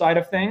progressive side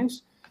of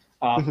things,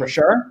 for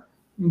sure.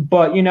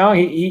 But,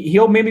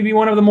 he'll maybe be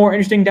one of the more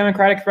interesting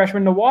Democratic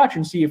freshmen to watch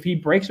and see if he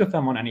breaks with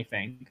them on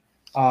anything,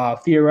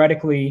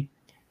 theoretically,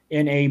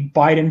 in a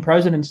Biden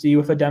presidency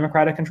with a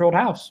Democratic-controlled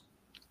House.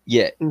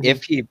 Yeah,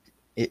 if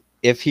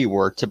he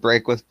were to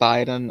break with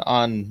Biden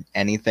on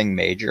anything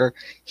major,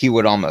 he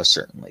would almost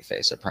certainly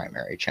face a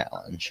primary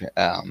challenge.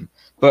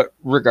 But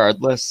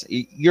regardless,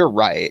 you're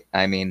right.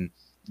 I mean,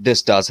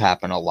 this does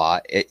happen a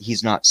lot.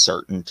 He's not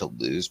certain to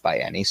lose by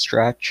any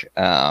stretch.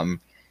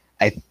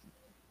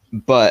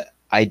 But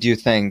I do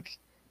think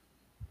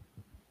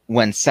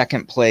when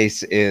second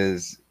place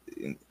is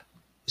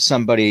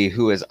somebody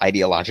who is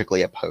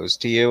ideologically opposed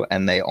to you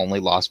and they only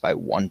lost by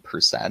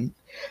 1%,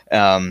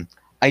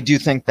 I do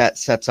think that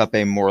sets up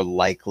a more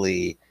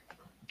likely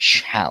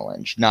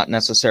challenge, not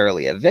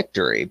necessarily a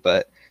victory,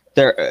 but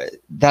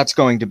that's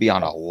going to be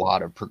on a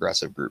lot of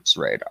progressive groups'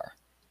 radar.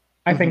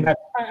 I think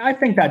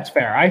that's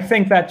fair.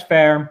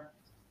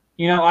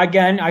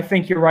 Again, I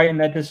think you're right in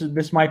that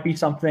this might be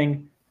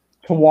something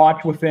to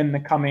watch within the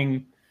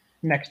coming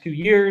next 2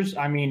 years.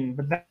 I mean,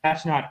 but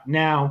that's not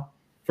now.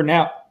 For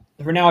now,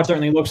 it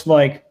certainly looks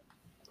like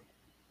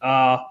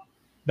that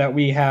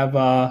we've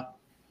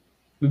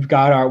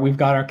got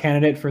our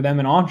candidate for them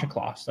in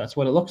Auchincloss. That's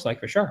what it looks like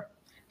for sure.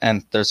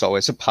 And there's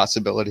always a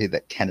possibility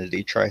that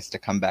Kennedy tries to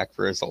come back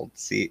for his old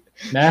seat.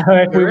 Now,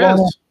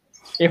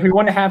 if we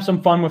want to have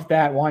some fun with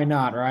that, why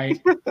not,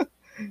 right?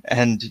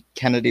 And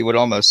Kennedy would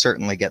almost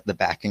certainly get the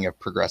backing of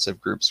progressive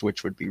groups,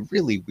 which would be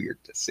really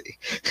weird to see.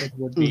 It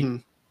would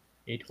be.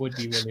 It would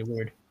be really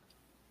weird.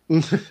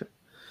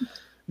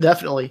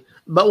 Definitely,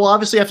 but we'll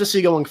obviously have to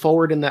see going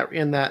forward in that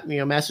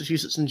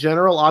Massachusetts in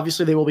general.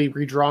 Obviously, they will be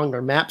redrawing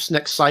their maps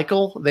next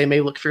cycle. They may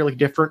look fairly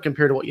different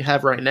compared to what you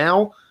have right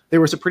now.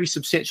 There was a pretty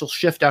substantial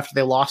shift after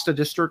they lost a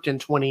district in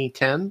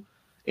 2010,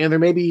 and there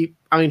may be.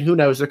 I mean, who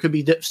knows? There could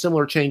be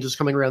similar changes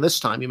coming around this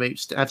time. You may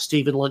have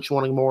Stephen Lynch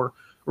wanting more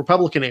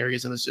Republican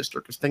areas in his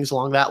district, or things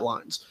along that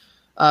lines.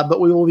 But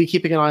we will be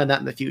keeping an eye on that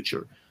in the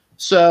future.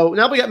 So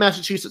now we got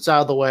Massachusetts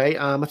out of the way.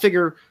 I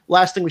figure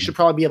last thing we should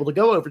probably be able to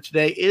go over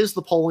today is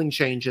the polling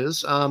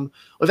changes.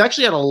 We've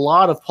actually had a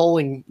lot of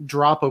polling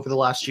drop over the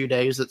last few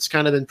days. It's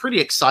kind of been pretty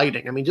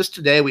exciting. I mean, just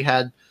today we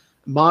had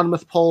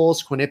Monmouth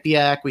polls,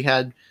 Quinnipiac, we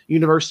had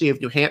University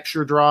of New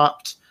Hampshire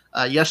dropped.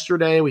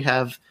 Yesterday we've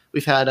had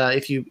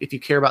if you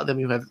care about them,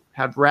 you have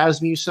had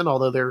Rasmussen,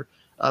 although they're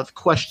of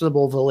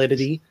questionable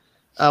validity.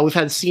 We've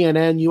had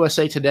CNN,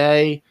 USA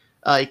Today,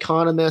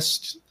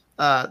 Economist,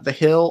 The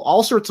Hill,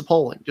 all sorts of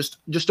polling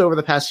just over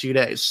the past few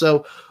days.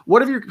 So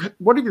what have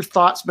your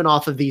thoughts been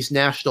off of these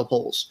national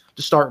polls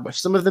to start with?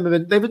 Some of them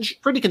they've been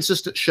pretty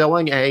consistent,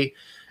 showing a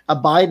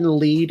Biden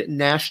lead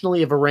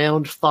nationally of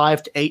around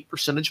 5 to 8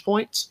 percentage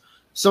points.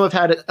 Some have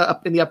had it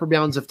up in the upper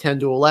bounds of 10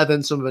 to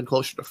 11. Some have been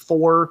closer to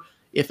 4.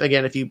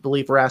 If you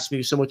believe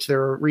Rasmussen, which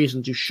there are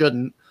reasons you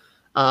shouldn't.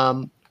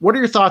 What are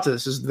your thoughts of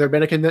this? Has there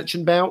been a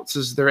convention bounce?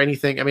 Is there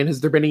anything? I mean,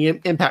 has there been any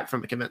impact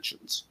from the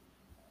conventions?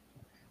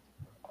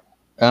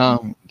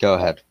 Go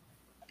ahead.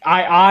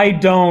 I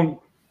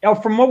don't.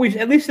 From what we've,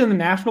 at least in the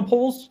national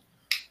polls,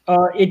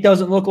 it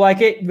doesn't look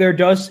like it. There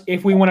does.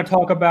 If we want to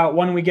talk about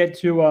when we get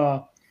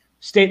to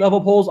state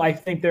level polls, I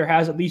think there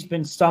has at least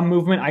been some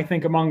movement. I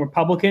think among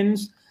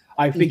Republicans,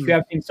 I think we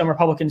have seen some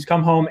Republicans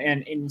come home,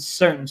 and in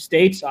certain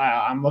states,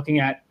 I'm looking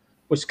at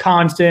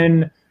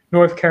Wisconsin,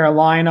 North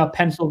Carolina,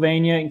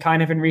 Pennsylvania, and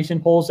kind of in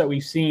recent polls that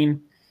we've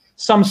seen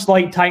some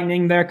slight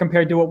tightening there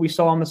compared to what we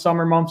saw in the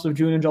summer months of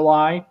June and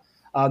July.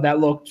 That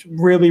looked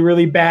really,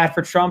 really bad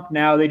for Trump.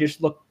 Now they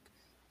just look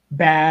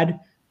bad.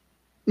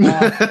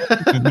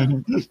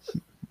 They're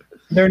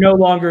no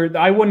longer,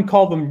 I wouldn't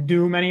call them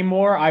doom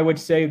anymore. I would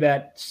say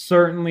that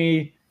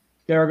certainly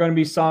there are going to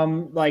be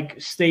some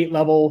like state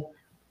level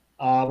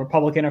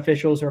Republican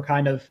officials who are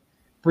kind of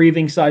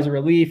breathing sighs of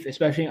relief,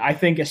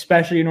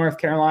 especially in North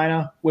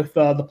Carolina with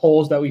the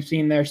polls that we've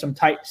seen there.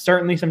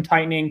 Certainly some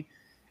tightening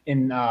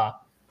in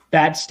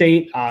that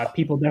state.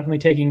 People definitely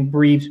taking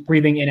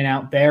breathing in and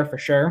out there for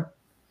sure.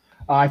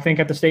 I think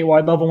at the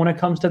statewide level when it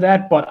comes to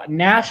that, but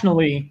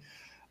nationally,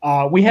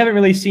 we haven't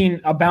really seen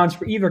a bounce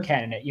for either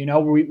candidate. You know,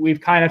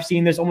 we've kind of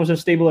seen this almost a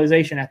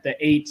stabilization at the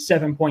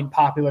 8-7 point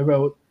popular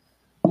vote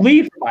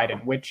lead for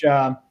Biden, which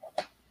I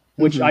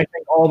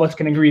think all of us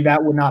can agree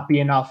that would not be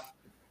enough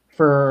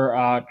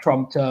for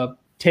Trump to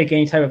take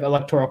any type of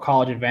electoral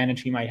college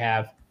advantage he might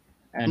have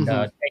and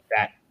take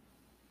that.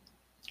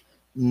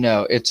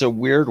 No, it's a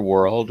weird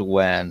world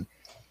when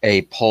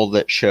a poll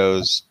that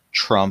shows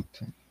Trump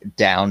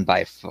down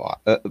by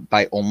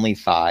only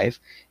 5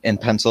 in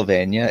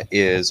Pennsylvania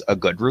is a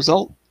good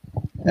result.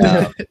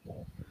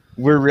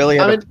 We're really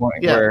at a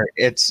point where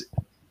it's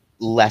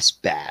less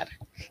bad.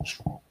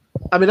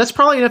 I mean, that's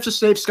probably enough to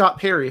save Scott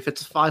Perry if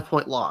it's a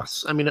 5-point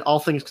loss. I mean, all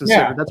things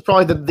considered, that's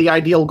probably the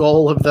ideal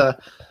goal of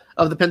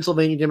the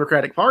Pennsylvania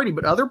Democratic Party.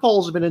 But other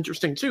polls have been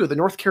interesting too. The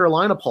North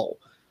Carolina poll.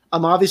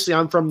 Obviously,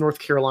 I'm from North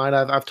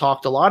Carolina. I've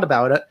talked a lot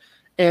about it,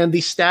 and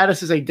the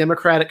status as a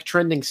Democratic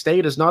trending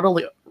state is not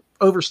only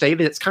overstated,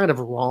 it's kind of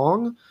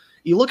wrong.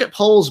 You look at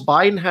polls,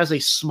 Biden has a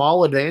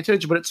small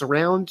advantage, but it's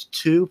around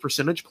 2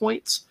 percentage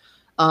points,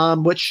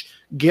 which,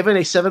 given a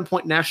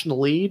 7-point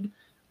national lead,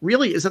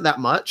 really isn't that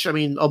much. I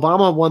mean,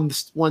 Obama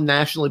won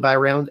nationally by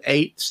around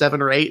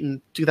 7 or 8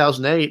 in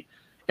 2008,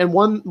 and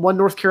won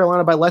North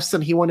Carolina by less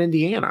than he won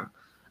Indiana.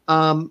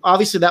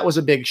 Obviously, that was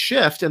a big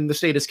shift, and the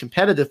state is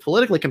competitive,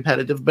 politically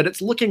competitive, but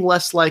it's looking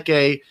less like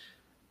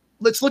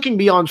it's looking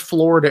beyond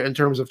Florida in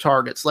terms of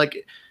targets.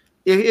 Like,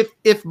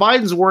 if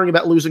Biden's worrying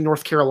about losing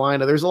North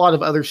Carolina, there's a lot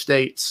of other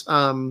states.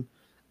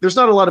 There's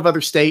not a lot of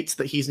other states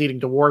that he's needing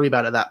to worry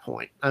about at that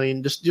point. I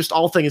mean, just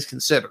all things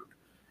considered,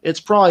 it's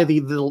probably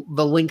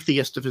the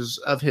lengthiest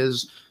of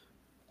his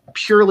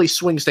purely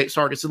swing state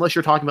targets, unless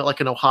you're talking about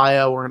like an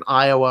Ohio or an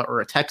Iowa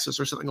or a Texas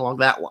or something along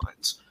that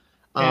lines.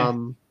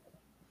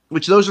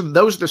 Which those are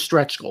the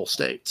stretch goal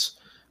states.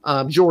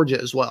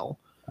 Georgia as well.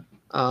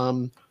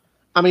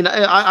 I mean,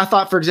 I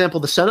thought, for example,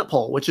 the Senate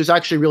poll, which is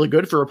actually really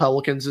good for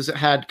Republicans, is it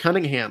had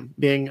Cunningham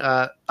being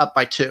up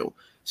by 2,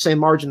 same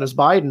margin as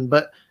Biden,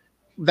 but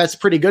that's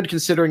pretty good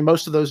considering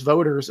most of those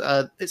voters.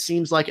 It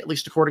seems like, at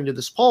least according to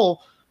this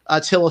poll,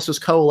 Tillis has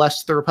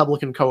coalesced the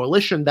Republican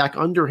coalition back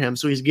under him,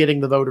 so he's getting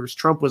the voters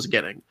Trump was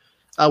getting,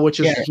 which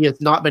is he has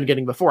not been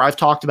getting before. I've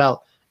talked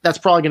about that's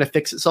probably going to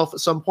fix itself at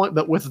some point,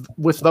 but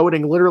with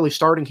voting literally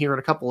starting here in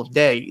a couple of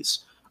days,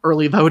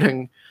 early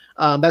voting.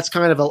 That's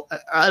kind of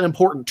an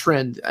important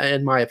trend,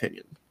 in my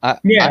opinion. I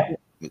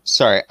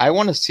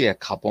want to see a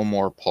couple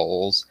more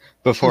polls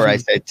before I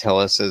say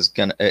Tillis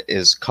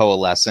is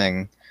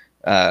coalescing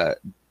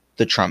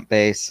the Trump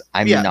base.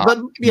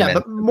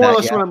 But more or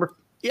less what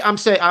I'm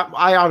saying.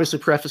 I obviously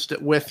prefaced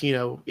it with,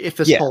 if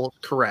this poll is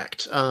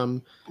correct,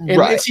 and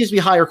it seems to be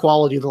higher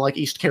quality than like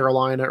East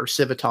Carolina or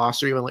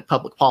Civitas or even like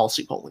public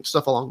policy polling,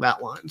 stuff along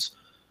that lines.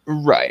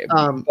 Right,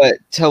 but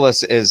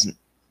Tillis is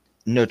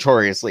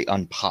notoriously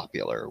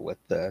unpopular with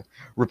the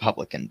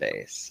Republican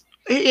base.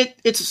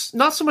 It's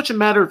not so much a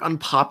matter of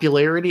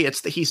unpopularity,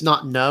 it's that he's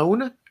not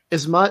known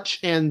as much,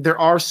 and there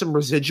are some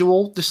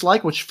residual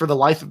dislike, which for the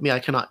life of me I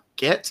cannot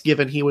get,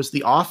 given he was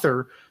the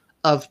author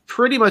of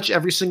pretty much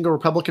every single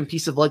Republican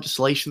piece of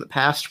legislation that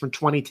passed from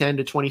 2010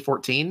 to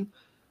 2014,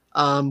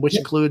 which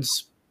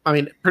includes,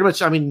 pretty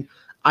much,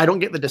 I don't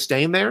get the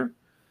disdain there.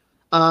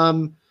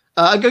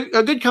 A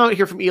good comment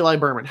here from Eli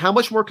Berman. How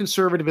much more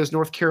conservative is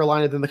North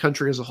Carolina than the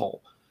country as a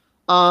whole?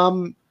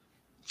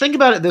 Think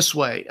about it this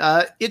way.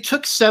 It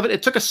took a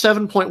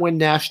 7-point win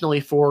nationally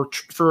for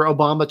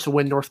Obama to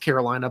win North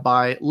Carolina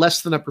by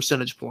less than a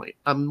percentage point,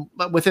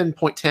 within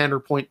 0.10 or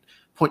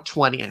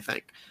 0.20, I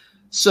think.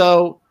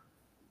 So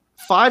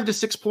 5 to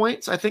 6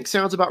 points, I think,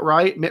 sounds about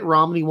right. Mitt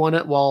Romney won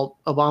it while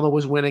Obama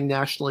was winning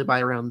nationally by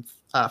around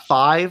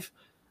 5.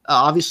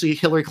 Obviously,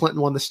 Hillary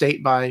Clinton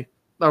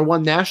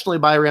won nationally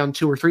by around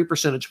 2 or 3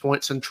 percentage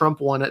points, and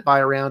Trump won it by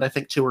around, I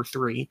think, 2 or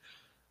 3.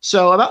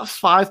 So about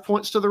 5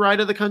 points to the right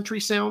of the country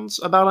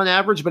sounds about on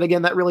average. But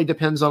again, that really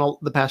depends on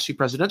the past few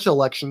presidential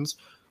elections,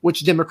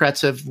 which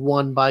Democrats have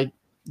won by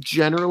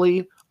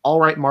generally all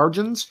right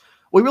margins.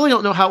 We really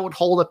don't know how it would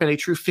hold up in a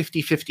true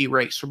 50-50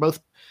 race for both.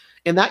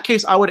 In that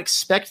case, I would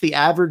expect the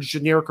average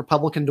generic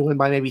Republican to win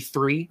by maybe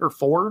 3 or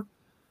 4.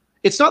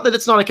 It's not that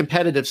it's not a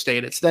competitive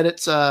state. It's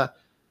that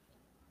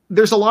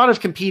there's a lot of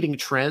competing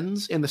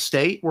trends in the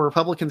state where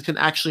Republicans can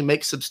actually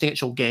make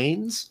substantial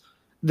gains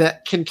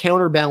that can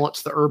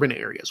counterbalance the urban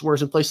areas.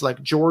 Whereas in places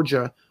like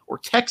Georgia or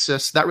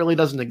Texas, that really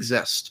doesn't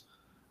exist.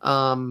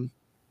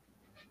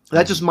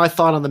 That's just my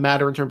thought on the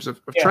matter in terms of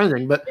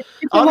trending. But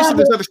obviously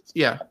there's other,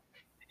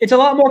 It's a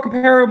lot more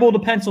comparable to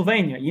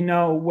Pennsylvania,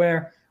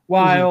 where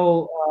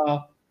while,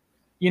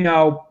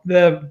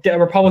 the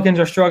Republicans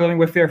are struggling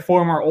with their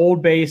former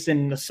old base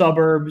in the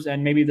suburbs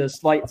and maybe the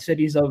slight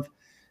cities of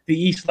the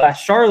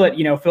East/Charlotte,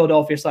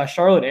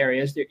 Philadelphia/Charlotte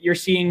areas, you're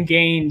seeing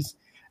gains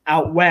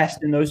out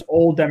west in those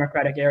old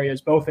Democratic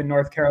areas, both in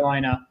North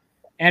Carolina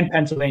and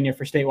Pennsylvania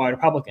for statewide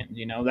Republicans.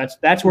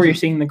 That's where you're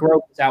seeing the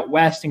growth is out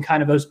west in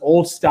kind of those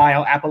old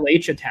style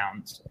Appalachia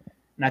towns. And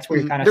that's where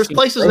you're kind of there's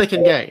places they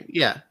can gain.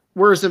 Yeah.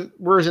 Whereas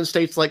in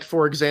states like,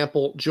 for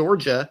example,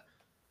 Georgia,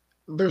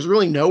 there's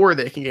really nowhere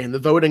they can gain. The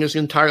voting is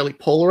entirely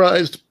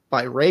polarized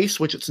by race,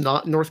 which it's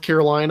not in North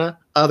Carolina.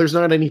 There's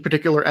not any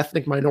particular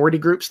ethnic minority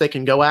groups they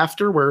can go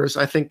after, whereas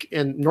I think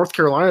in North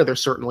Carolina there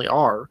certainly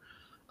are.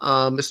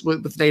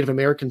 With Native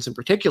Americans in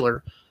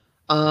particular.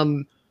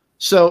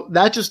 So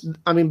that just,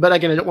 but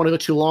again, I don't want to go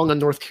too long on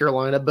North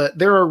Carolina, but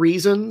there are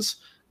reasons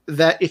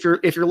that if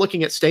you're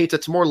looking at states,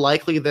 it's more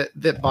likely that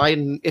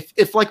Biden,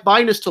 if like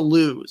Biden is to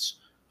lose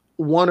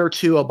 1 or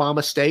 2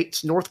 Obama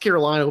states, North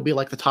Carolina will be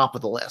like the top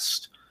of the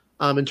list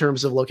in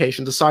terms of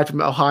locations, aside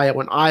from Ohio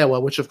and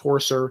Iowa, which of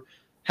course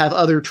have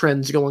other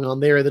trends going on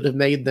there that have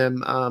made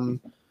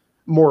them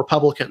more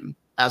Republican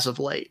as of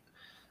late.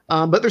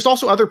 But there's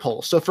also other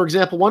polls. So, for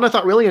example, one I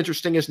thought really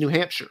interesting is New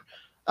Hampshire.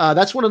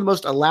 That's one of the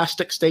most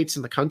elastic states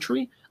in the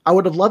country. I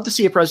would have loved to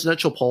see a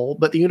presidential poll,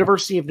 but the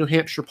University of New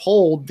Hampshire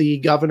polled the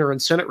governor and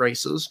Senate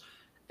races,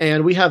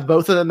 and we have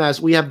both of them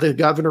we have the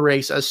governor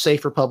race as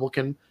safe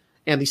Republican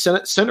and the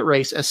Senate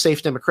race as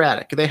safe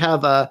Democratic. They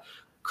have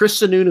Chris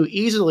Sununu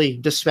easily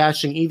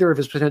dispatching either of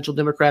his potential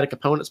Democratic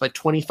opponents by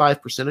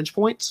 25 percentage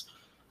points.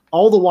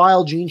 All the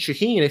while, Jeanne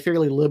Shaheen, a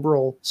fairly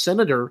liberal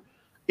senator,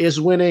 is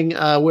winning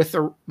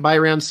by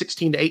around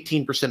 16 to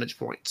 18 percentage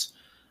points.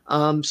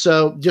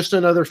 So just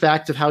another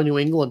fact of how New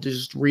England is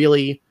just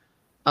really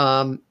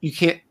you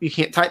can't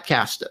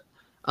typecast it.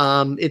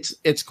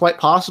 It's quite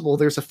possible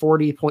there's a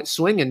 40-point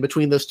swing in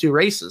between those two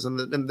races,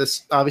 and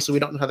this obviously we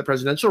don't know how the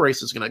presidential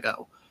race is going to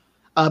go.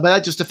 But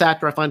that's just a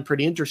factor I find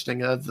pretty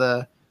interesting of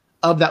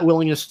that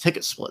willingness to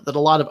ticket split that a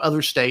lot of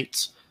other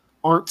states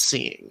aren't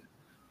seeing.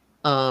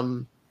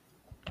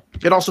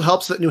 It also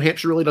helps that New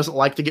Hampshire really doesn't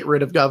like to get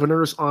rid of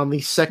governors on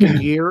the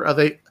second year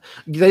they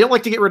don't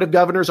like to get rid of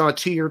governors on a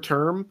 2-year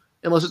term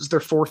unless it's their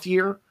 4th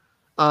year.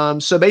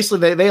 So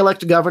basically they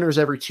elect governors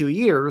every 2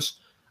 years,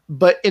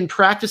 but in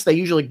practice they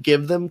usually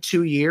give them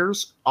 2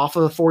 years off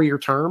of a 4-year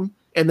term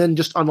and then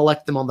just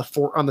unelect them on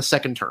the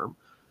second term.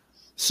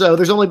 So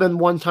there's only been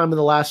one time in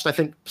the last, I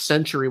think,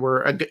 century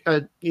where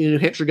a New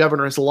Hampshire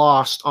governor has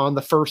lost on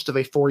the first of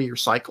a 4-year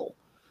cycle.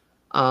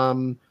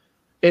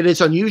 It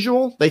is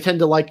unusual. They tend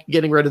to like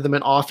getting rid of them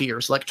in off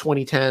years, like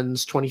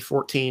 2010s,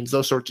 2014s,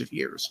 those sorts of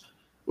years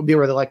would be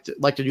where they like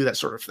to do that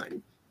sort of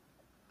thing.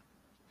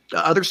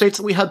 Other states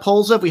that we had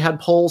polls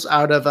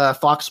out of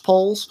Fox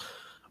Polls,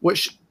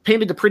 which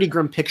painted a pretty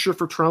grim picture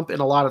for Trump in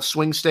a lot of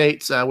swing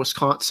states.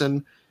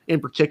 Wisconsin, in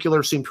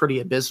particular, seemed pretty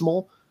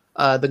abysmal.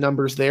 The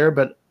numbers there,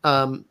 but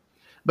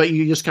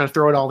you just kind of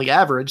throw it all the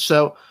average.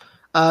 So,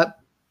 I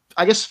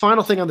guess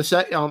final thing on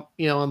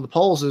on the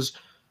polls is,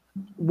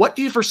 what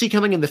do you foresee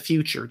coming in the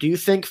future? Do you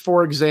think,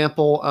 for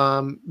example,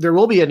 there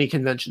will be any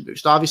convention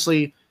boost?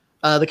 Obviously,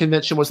 the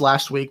convention was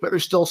last week, but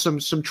there's still some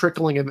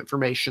trickling of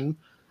information.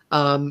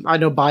 I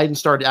know Biden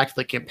started to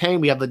actively campaign.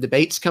 We have the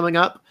debates coming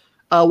up.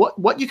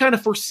 What do you kind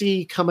of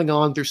foresee coming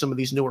on through some of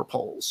these newer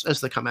polls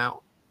as they come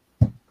out?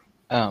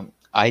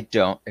 I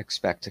don't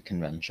expect a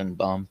convention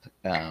bump.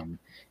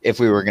 If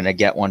we were going to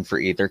get one for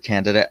either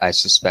candidate, I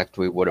suspect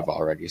we would have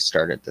already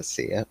started to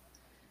see it.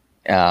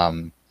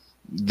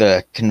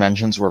 the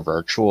conventions were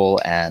virtual,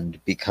 and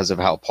because of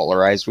how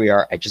polarized we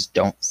are, I just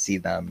don't see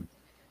them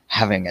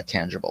having a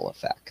tangible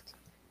effect.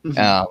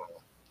 Mhm.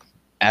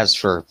 As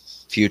for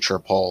future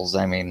polls,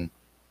 I mean,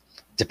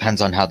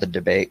 depends on how the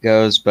debate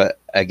goes, but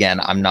again,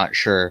 I'm not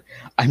sure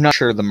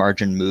the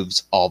margin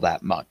moves all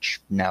that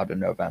much now to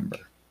November.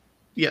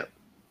 Yeah.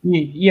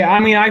 Yeah, I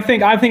mean, I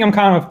think I'm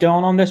kind of with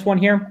Dylan on this one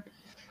here.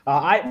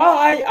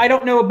 I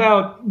don't know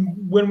about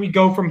when we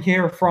go from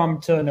here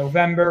to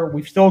November.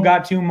 We've still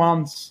got 2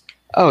 months.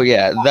 Oh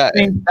yeah, that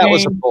Things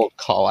was a change. bold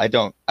call. I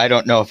don't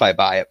know if I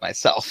buy it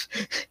myself.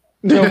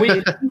 So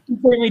we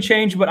completely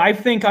change, but I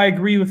think I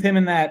agree with him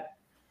in that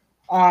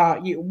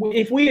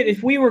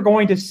if we were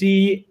going to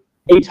see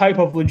a type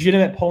of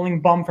legitimate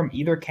polling bump from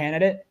either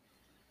candidate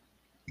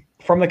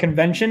from the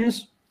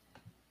conventions,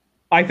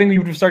 I think we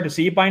would have started to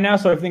see it by now.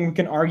 So I think we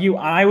can argue.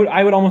 I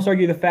would almost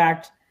argue the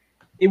fact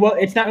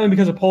it's not really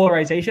because of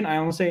polarization. I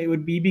almost say it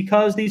would be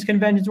because these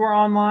conventions were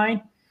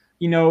online.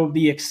 You know,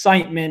 the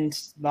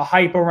excitement, the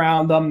hype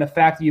around them, the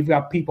fact that you've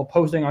got people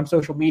posting on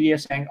social media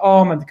saying, "Oh,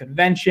 I'm at the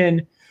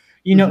convention."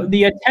 You know,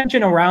 the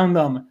attention around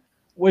them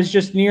was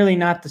just nearly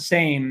not the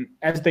same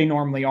as they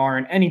normally are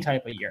in any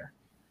type of year.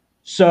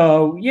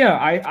 So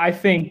yeah, I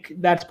think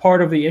that's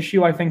part of the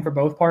issue. I think for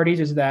both parties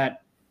is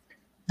that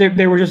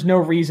there was just no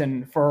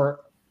reason for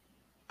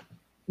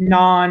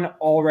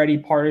non-already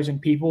partisan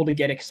people to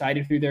get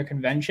excited through their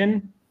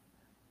convention.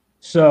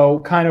 So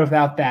kind of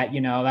without that,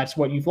 that's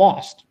what you've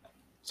lost.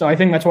 So I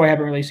think that's why I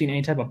haven't really seen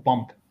any type of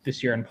bump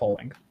this year in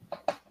polling.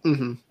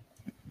 Mm-hmm.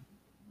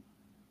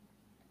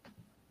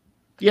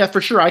 Yeah,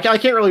 for sure. I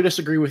can't really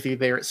disagree with you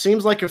there. It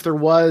seems like if there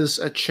was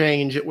a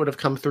change, it would have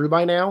come through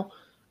by now.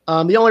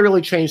 The only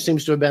really change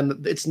seems to have been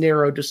that it's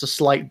narrowed just a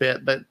slight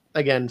bit, but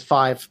again,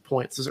 5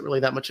 points isn't really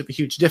that much of a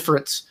huge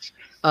difference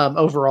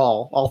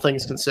overall, all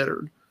things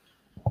considered.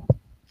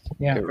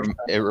 Yeah,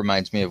 it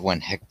reminds me of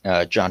when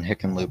John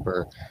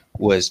Hickenlooper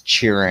was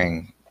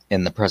cheering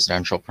in the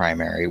presidential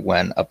primary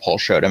when a poll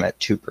showed him at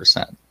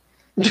 2%.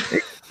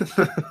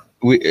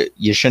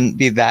 You shouldn't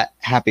be that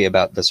happy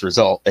about this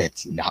result.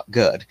 It's not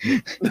good.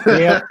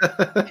 Yeah.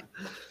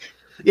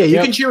 Yeah,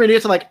 you can cheer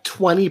it to like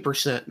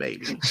 20%,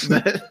 maybe.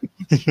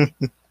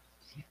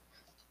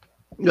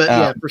 But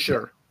yeah, for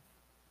sure.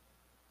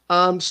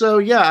 So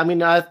yeah, I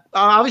mean,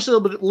 obviously a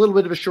little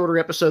bit of a shorter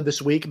episode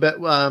this week, but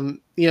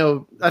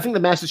I think the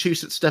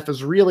Massachusetts stuff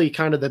is really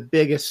kind of the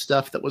biggest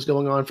stuff that was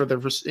going on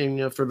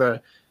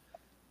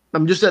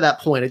I'm just at that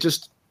point. It's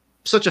just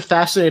such a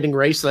fascinating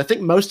race that I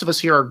think most of us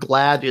here are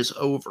glad is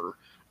over.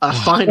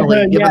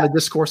 Finally, given the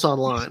discourse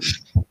online.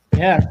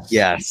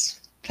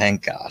 Yes.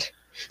 Thank God.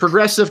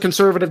 Progressive,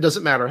 conservative,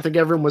 doesn't matter. I think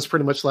everyone was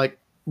pretty much like,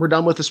 we're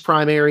done with this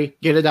primary,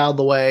 get it out of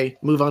the way,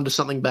 move on to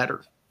something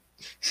better.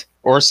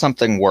 Or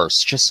something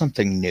worse, just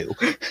something new.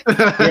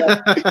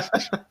 I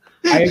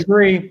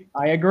agree.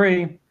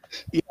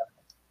 Yeah.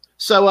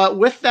 So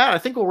with that, I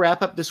think we'll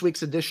wrap up this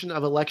week's edition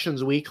of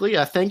Elections Weekly.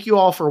 Thank you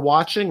all for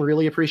watching.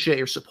 Really appreciate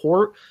your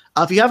support.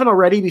 If you haven't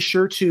already, be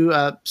sure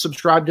to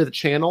subscribe to the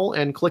channel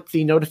and click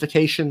the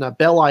notification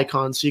bell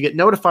icon so you get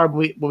notified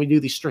when we do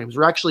these streams.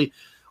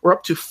 We're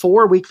up to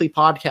 4 weekly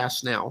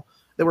podcasts now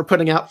that we're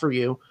putting out for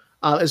you,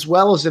 as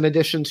well as in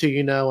addition to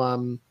in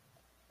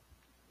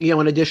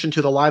addition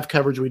to the live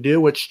coverage we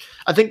do, which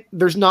I think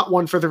there's not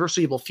one for the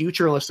foreseeable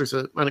future unless there's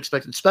an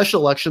unexpected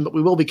special election, but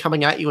we will be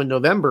coming at you in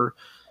November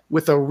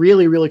with a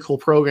really, really cool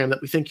program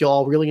that we think you'll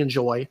all really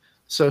enjoy.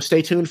 So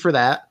stay tuned for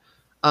that.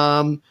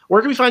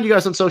 Where can we find you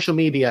guys on social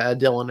media,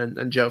 Dylan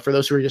and Joe, for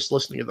those who are just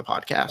listening to the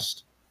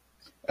podcast?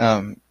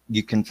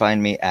 You can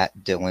find me at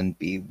Dylan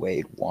B.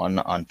 Wade 1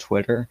 on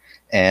Twitter,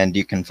 and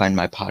you can find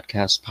my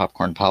podcast,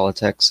 Popcorn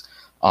Politics,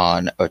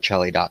 on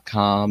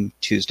Ocelli.com,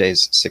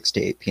 Tuesdays, 6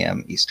 to 8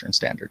 p.m. Eastern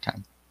Standard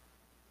Time.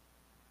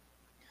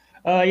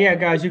 Yeah,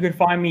 guys, you can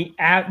find me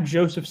at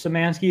Joseph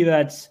Szymanski.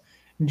 That's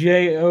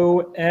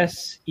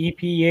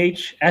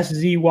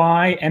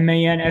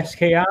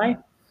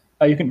JOSEPHSZYMANSKI.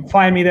 You can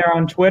find me there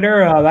on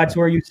Twitter. That's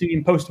where you see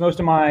me post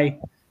most of my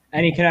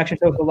any connection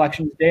to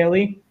elections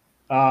daily.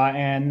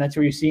 And that's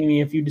where you see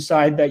me if you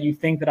decide that you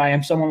think that I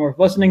am someone worth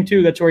listening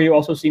to. That's where you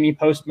also see me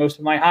post most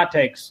of my hot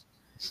takes.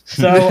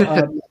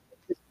 So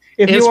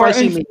if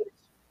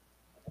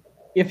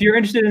you're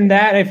interested in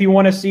that, if you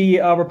want to see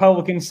a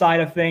Republican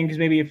side of things,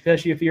 maybe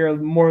especially if you're a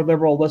more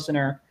liberal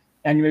listener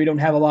and you maybe don't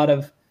have a lot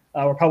of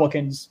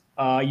Republicans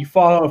you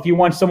follow, if you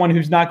want someone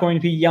who's not going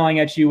to be yelling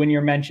at you in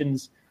your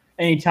mentions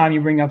anytime you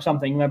bring up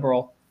something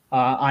liberal,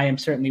 I am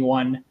certainly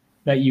one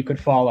that you could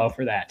follow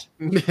for that.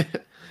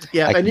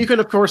 Yeah, and you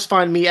can, of course,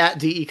 find me at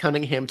DE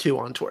Cunningham, too,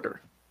 on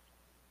Twitter.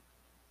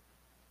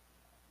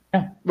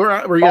 Yeah.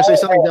 Were you going to say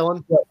something,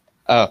 Dylan?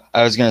 Oh,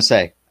 I was going to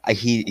say,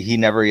 he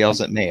never yells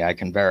at me. I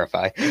can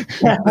verify.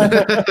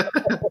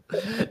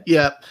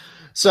 Yeah.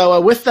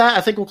 So with that,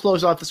 I think we'll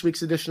close off this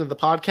week's edition of the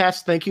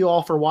podcast. Thank you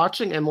all for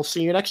watching, and we'll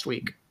see you next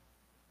week.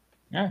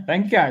 Yeah,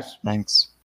 thank you, guys. Thanks.